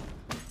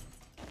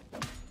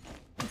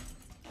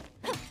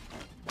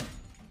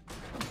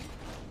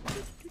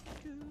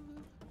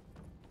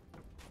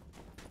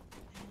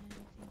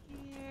 Anything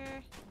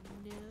here?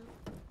 No.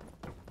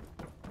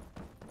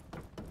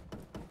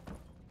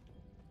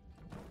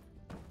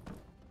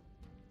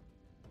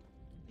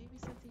 Maybe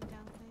something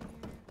down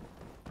there.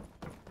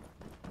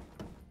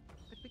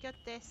 But we got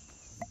this.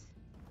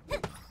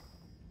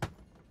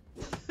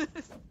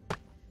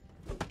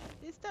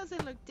 This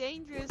doesn't look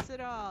dangerous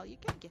at all. You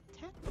can get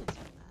tetanus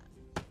from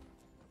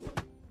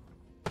that.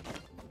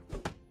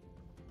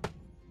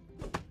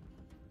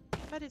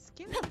 But it's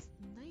giving us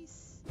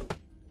nice.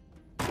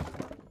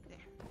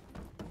 There.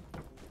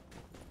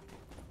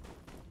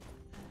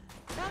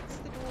 That's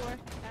the door.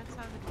 That's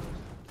how the doors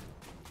look.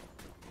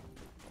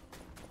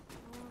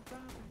 More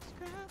rubber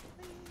scrap,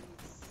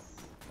 please.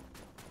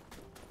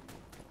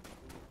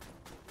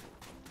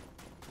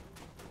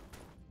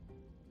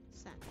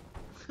 Sand.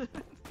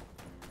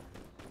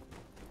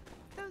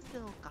 Those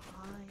little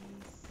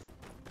guys.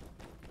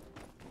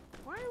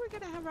 Why are we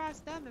gonna harass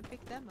them and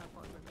pick them up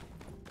over there?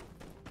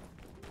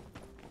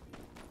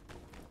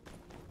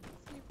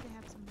 See if they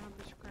have some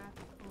rubber scrap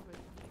over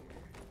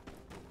here.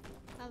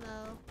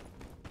 Hello.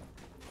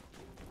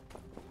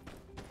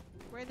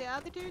 Where the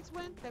other dudes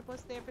went that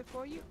was there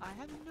before you, I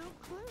have no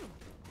clue.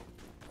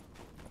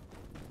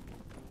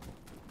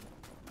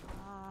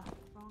 Ah,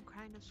 wrong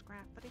kind of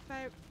scrap. But if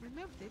I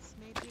remove this,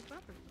 maybe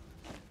rubber.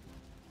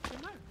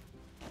 Tomorrow.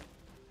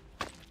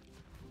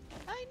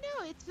 I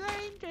know, it's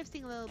very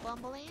interesting, little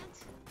bumble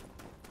ant.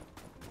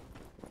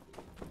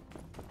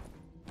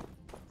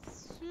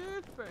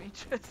 Super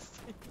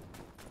interesting.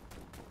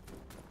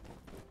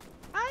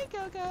 Hi,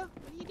 Coco.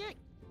 What are you doing?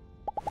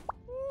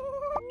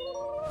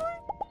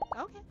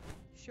 Okay,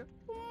 sure.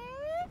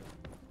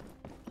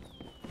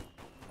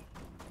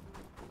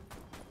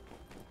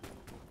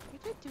 We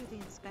did do the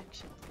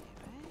inspection today,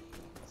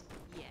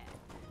 right? Yeah.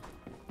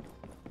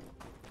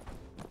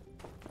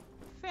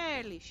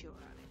 Fairly sure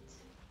on it.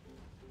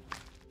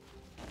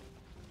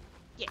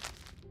 Yeah.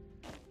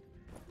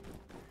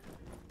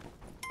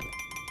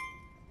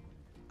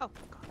 Oh,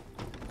 God.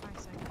 Why a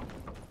second.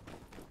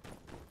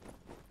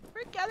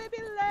 We're gonna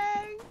be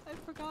late! I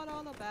forgot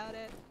all about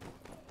it.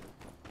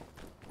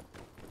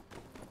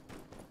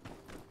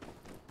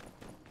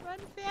 Run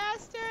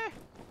faster!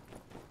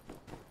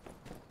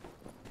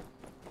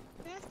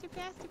 Faster,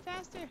 faster,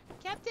 faster!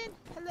 Captain,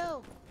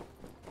 hello!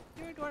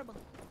 You're adorable.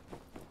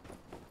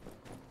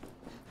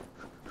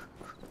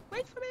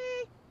 Wait for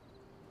me!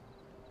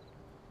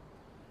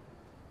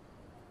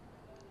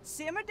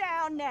 Simmer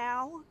down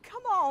now.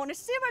 Come on,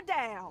 simmer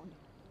down.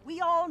 We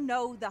all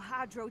know the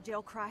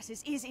hydrogel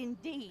crisis is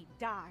indeed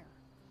dire.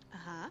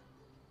 Uh-huh.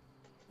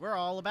 We're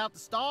all about to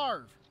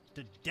starve.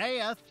 To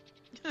death.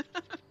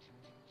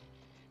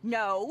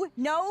 No,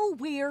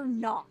 we're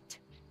not.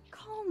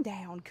 Calm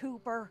down,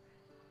 Cooper.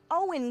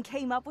 Owen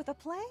came up with a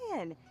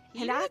plan,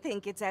 and I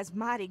think it's as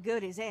mighty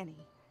good as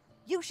any.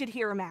 You should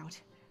hear him out.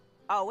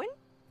 Owen?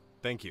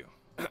 Thank you.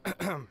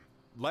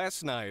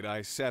 Last night,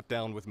 I sat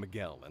down with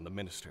Miguel and the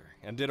minister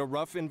and did a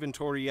rough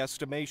inventory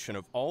estimation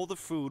of all the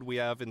food we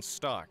have in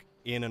stock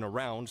in and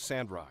around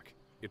Sandrock.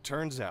 It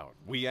turns out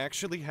we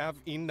actually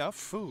have enough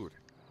food.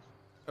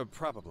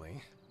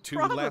 Probably. To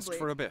last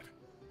for a bit.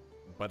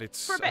 But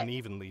it's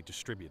unevenly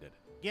distributed.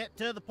 Get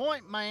to the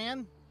point,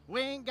 man.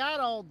 We ain't got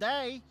all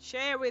day.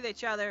 Share with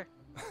each other.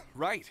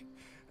 Right.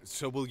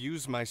 So we'll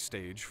use my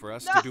stage for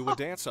us to do a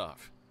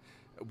dance-off,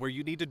 where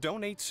you need to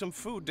donate some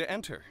food to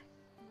enter.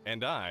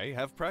 And I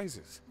have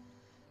prizes.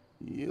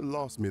 You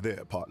lost me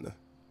there, partner.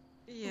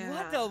 Yeah.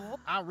 What the?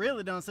 I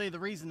really don't see the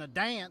reason to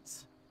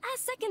dance. I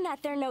second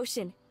that there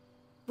notion.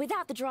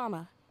 Without the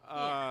drama.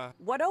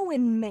 What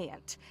Owen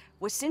meant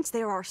was, since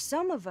there are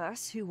some of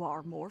us who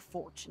are more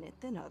fortunate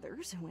than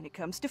others when it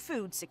comes to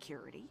food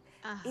security,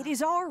 it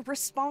is our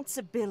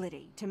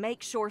responsibility to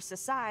make sure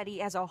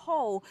society as a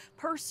whole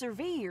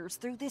perseveres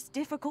through this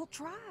difficult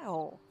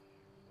trial.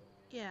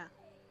 Yeah.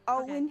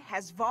 Owen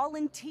has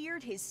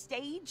volunteered his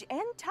stage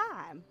and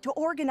time to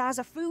organize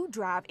a food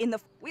drive in the...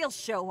 We'll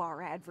show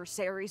our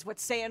adversaries what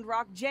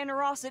Sandrock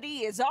generosity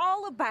is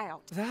all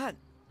about. That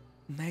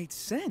made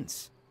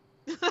sense.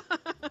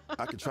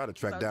 I could try to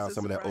track down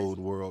some of that old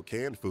world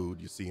canned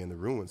food you see in the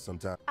ruins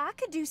sometime. I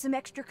could do some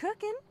extra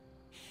cooking.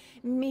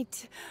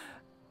 Meat,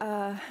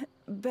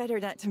 better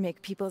not to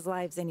make people's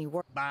lives any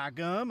worse. By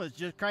gum, it's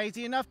just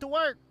crazy enough to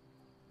work.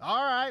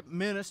 All right,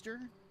 minister.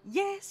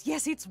 Yes,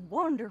 it's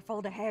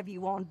wonderful to have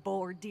you on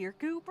board, dear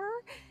Cooper.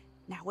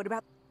 Now, what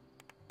about...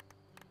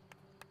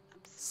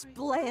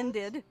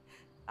 Splendid.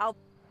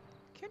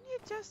 Couldn't you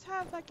just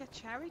have, like, a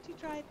charity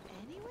drive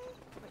anyway?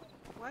 Wait,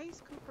 why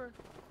is Cooper...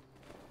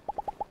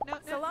 No,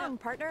 So long,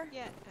 partner.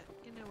 Yeah,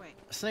 in a way.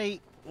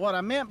 See, what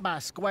I meant by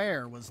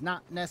square was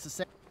not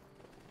necessary.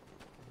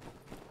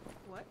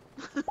 What?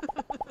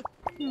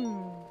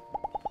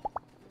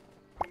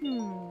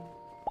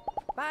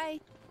 Bye.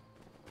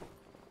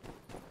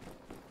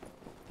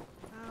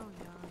 Oh,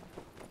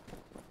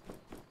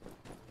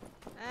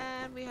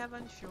 yeah. And we have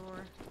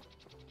unsure.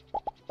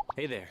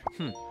 Hey there.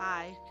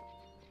 Hi.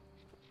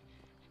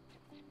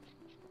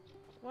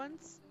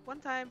 One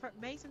time,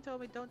 Mason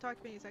told me don't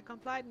talk to me, so I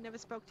complied and never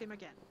spoke to him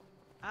again.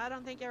 I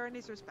don't think I earned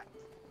his respect.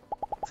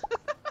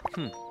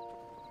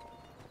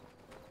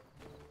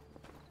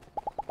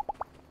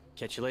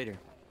 Catch you later.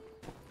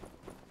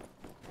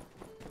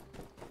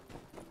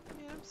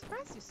 Yeah, I'm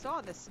surprised you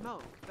saw the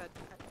smoke, but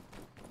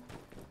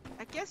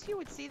I guess you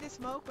would see the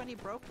smoke when he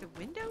broke the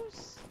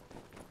windows?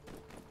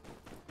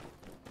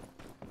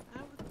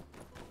 That would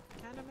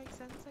kind of make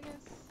sense, I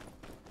guess.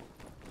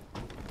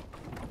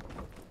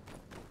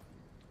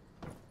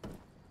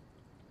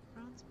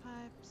 Bronze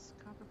pipes,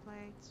 copper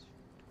plates.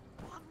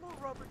 One more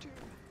rubber tube.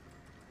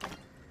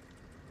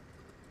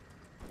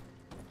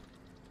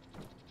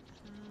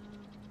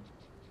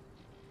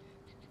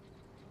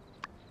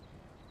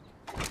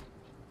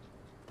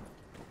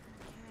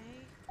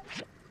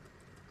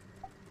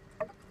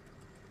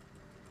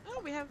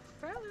 We have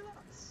fairly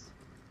lots.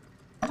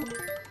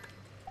 Better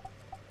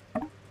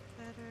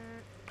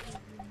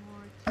give you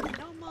more to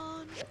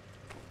Nomon.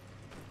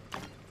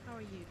 How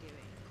are you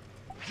doing?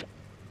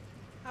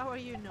 How are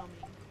you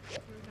numbing?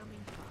 You're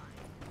numbing fine.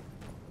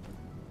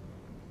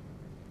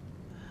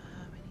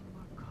 We need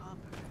more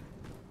copper.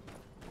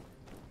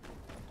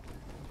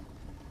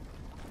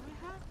 Do we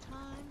have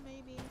time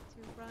maybe to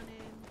run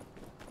in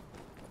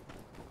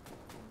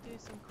and do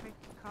some quick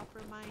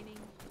copper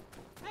mining?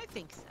 I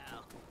think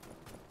so.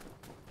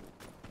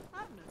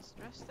 I'm not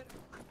stressed at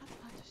all. I'm not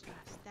allowed to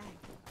stress, dang.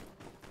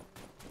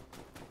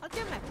 I'll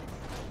do my best.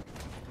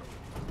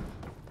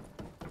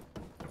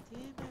 Do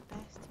my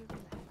best to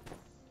relax.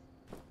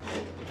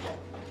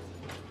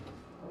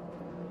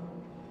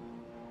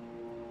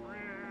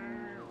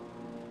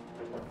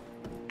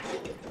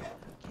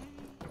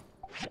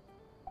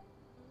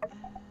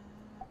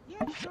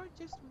 Sure,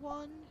 just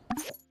one.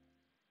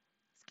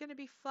 It's gonna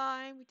be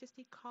fine. We just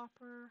need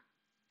copper.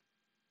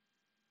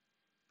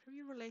 From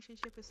your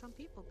relationship with some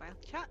people by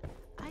chat.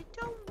 I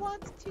don't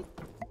want to.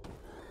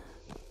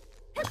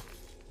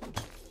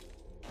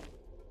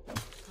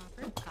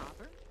 Copper,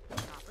 copper,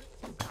 copper,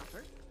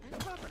 copper, and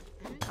copper,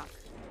 and copper.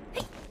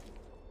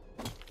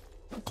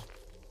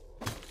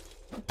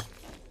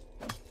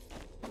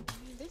 I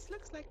mean, this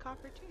looks like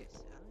copper too, so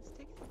let's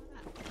take some of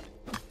that.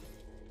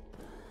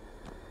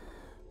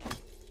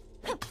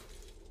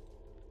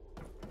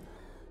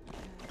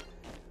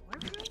 Where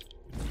are we going?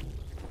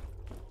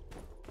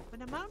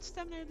 When a mount's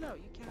stamina low,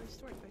 you can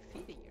restore it by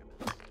feeding your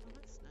mount. Well,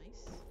 that's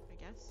nice, I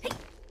guess.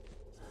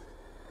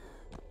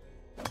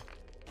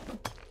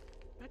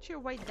 Not sure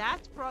why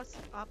that brought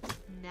up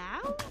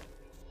now?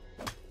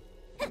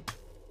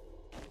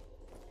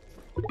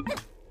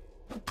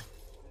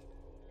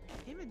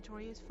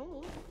 Inventory is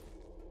full.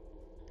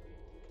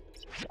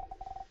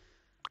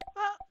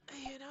 Well,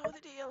 you know the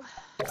deal.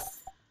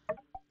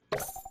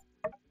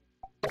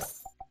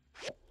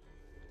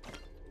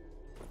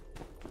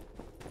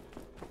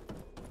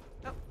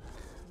 Oh,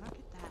 look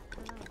at that.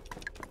 Hello.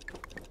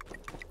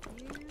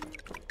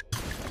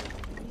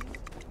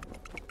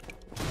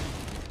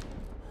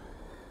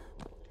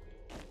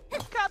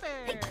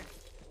 Copper!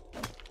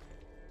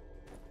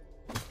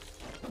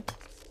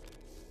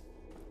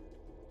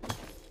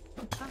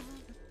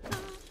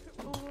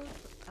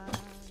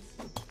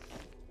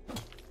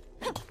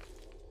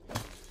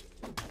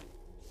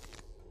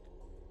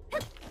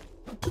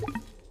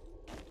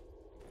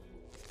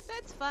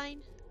 That's fine.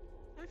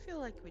 I feel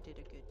like we did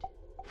a good.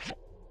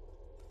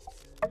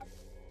 Let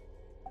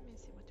me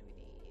see, what do we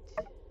need?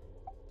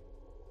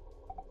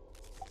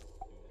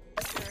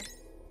 Sure.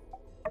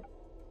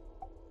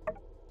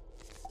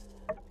 We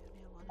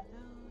only have one of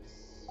those.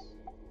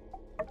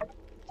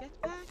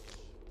 Jetpack.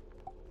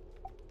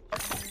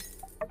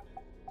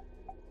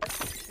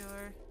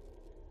 Sure.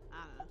 I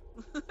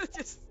don't know.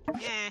 Just,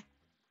 yeah.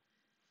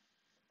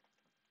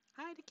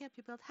 Hide a camp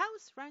you built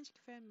house, ranch,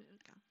 family.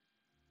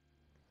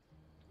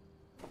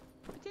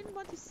 You didn't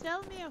want to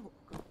sell me a hook.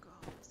 Oh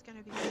god, it's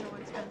gonna be so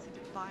expensive to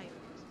buy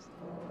horses.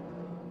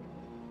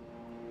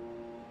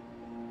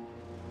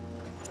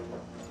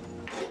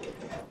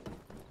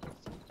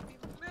 It's gonna be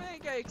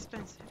mega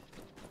expensive.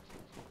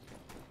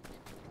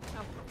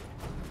 No problem.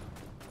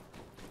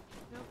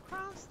 We'll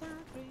cross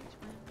that bridge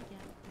when we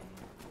get there.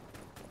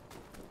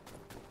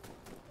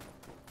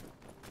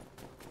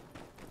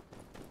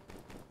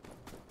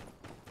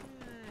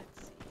 Let's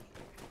see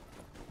here.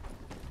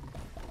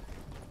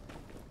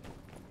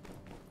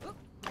 Oh,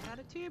 we got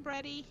a tube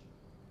ready.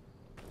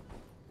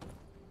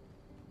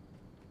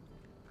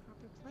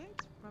 Copper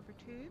plates, rubber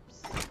tubes.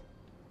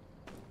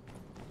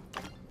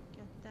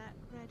 Get that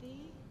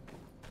ready.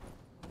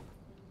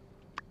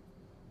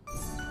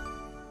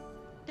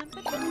 Dun,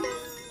 dun, dun, dun.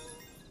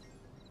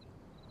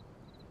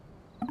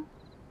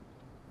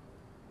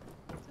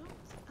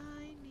 Don't I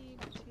need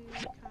to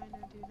kind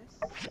of do this?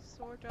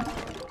 Sort of.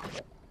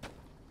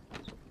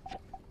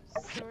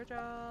 Sort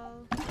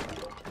of.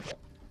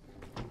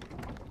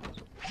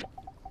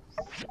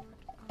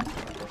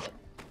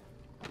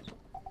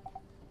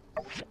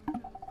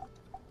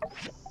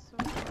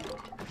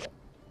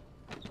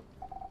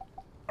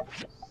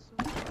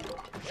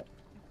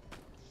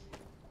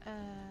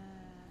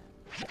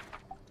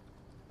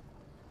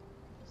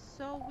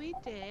 So we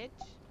did.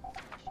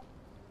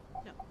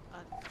 No,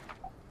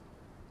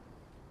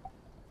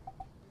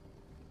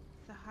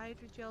 the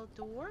hydrogel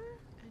door,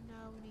 and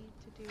now we need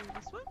to do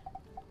this one.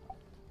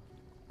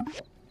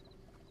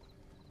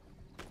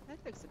 That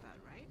looks about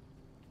right.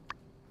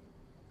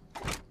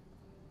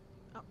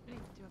 Oh, we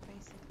need to do a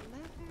basic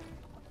leather.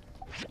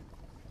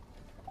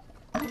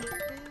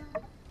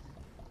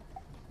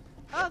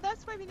 Oh,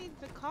 that's why we need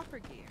the copper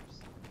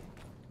gears.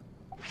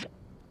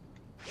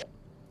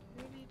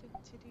 Who needed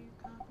to do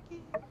copper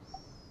gears?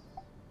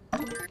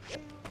 Copper.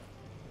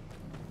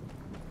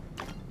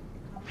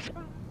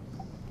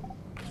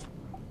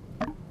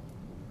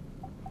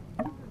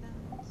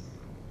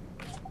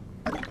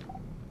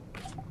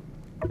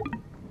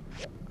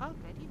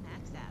 Already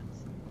maxed out.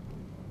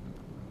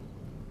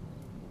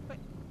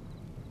 Wait.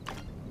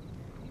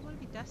 You want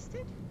to be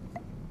dusted?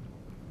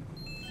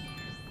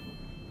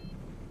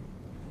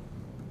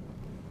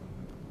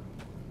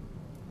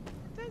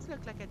 It does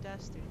look like a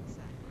duster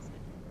inside, doesn't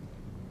it?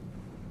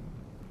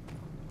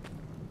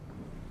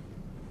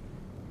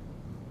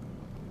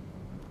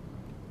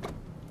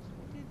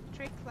 Did the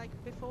trick like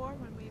before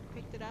when we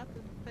picked it up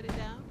and put it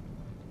down?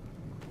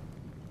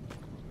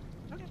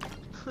 Okay.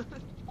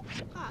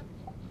 Hot.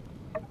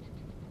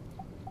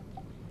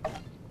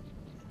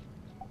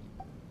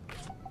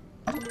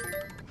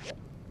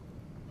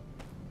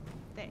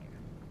 There.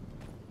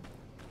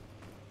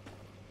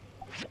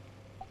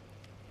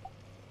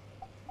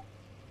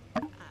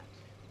 Add.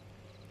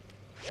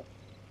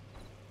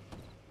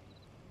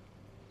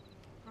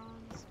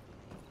 Bronze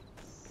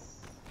plates.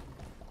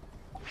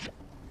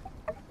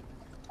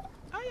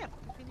 Oh yeah,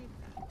 if we need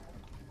that.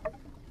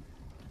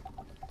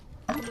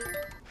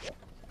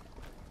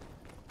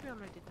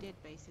 already did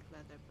basic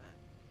leather, but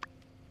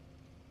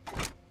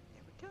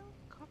there we go.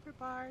 Copper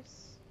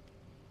bars.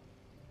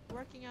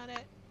 Working on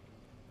it.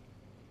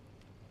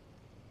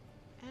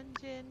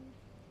 Engine.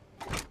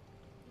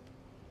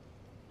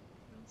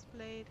 Bronze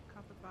blade,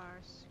 copper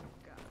bars.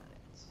 Got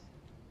it.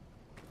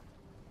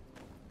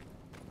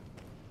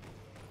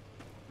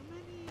 How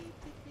many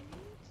did we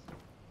need?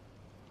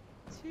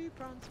 2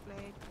 bronze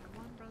blade.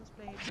 1 bronze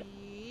blade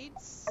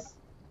needs.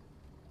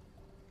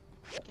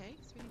 Okay,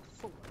 so we need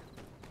 4.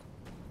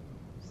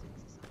 6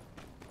 is on.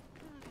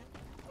 Alright,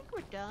 I think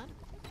we're done.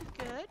 I think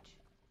we're good.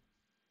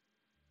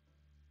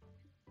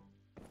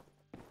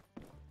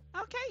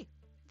 Okay,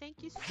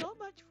 thank you so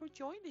much for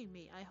joining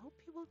me. I hope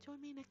you will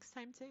join me next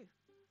time too.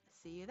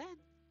 See you then.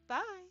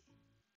 Bye.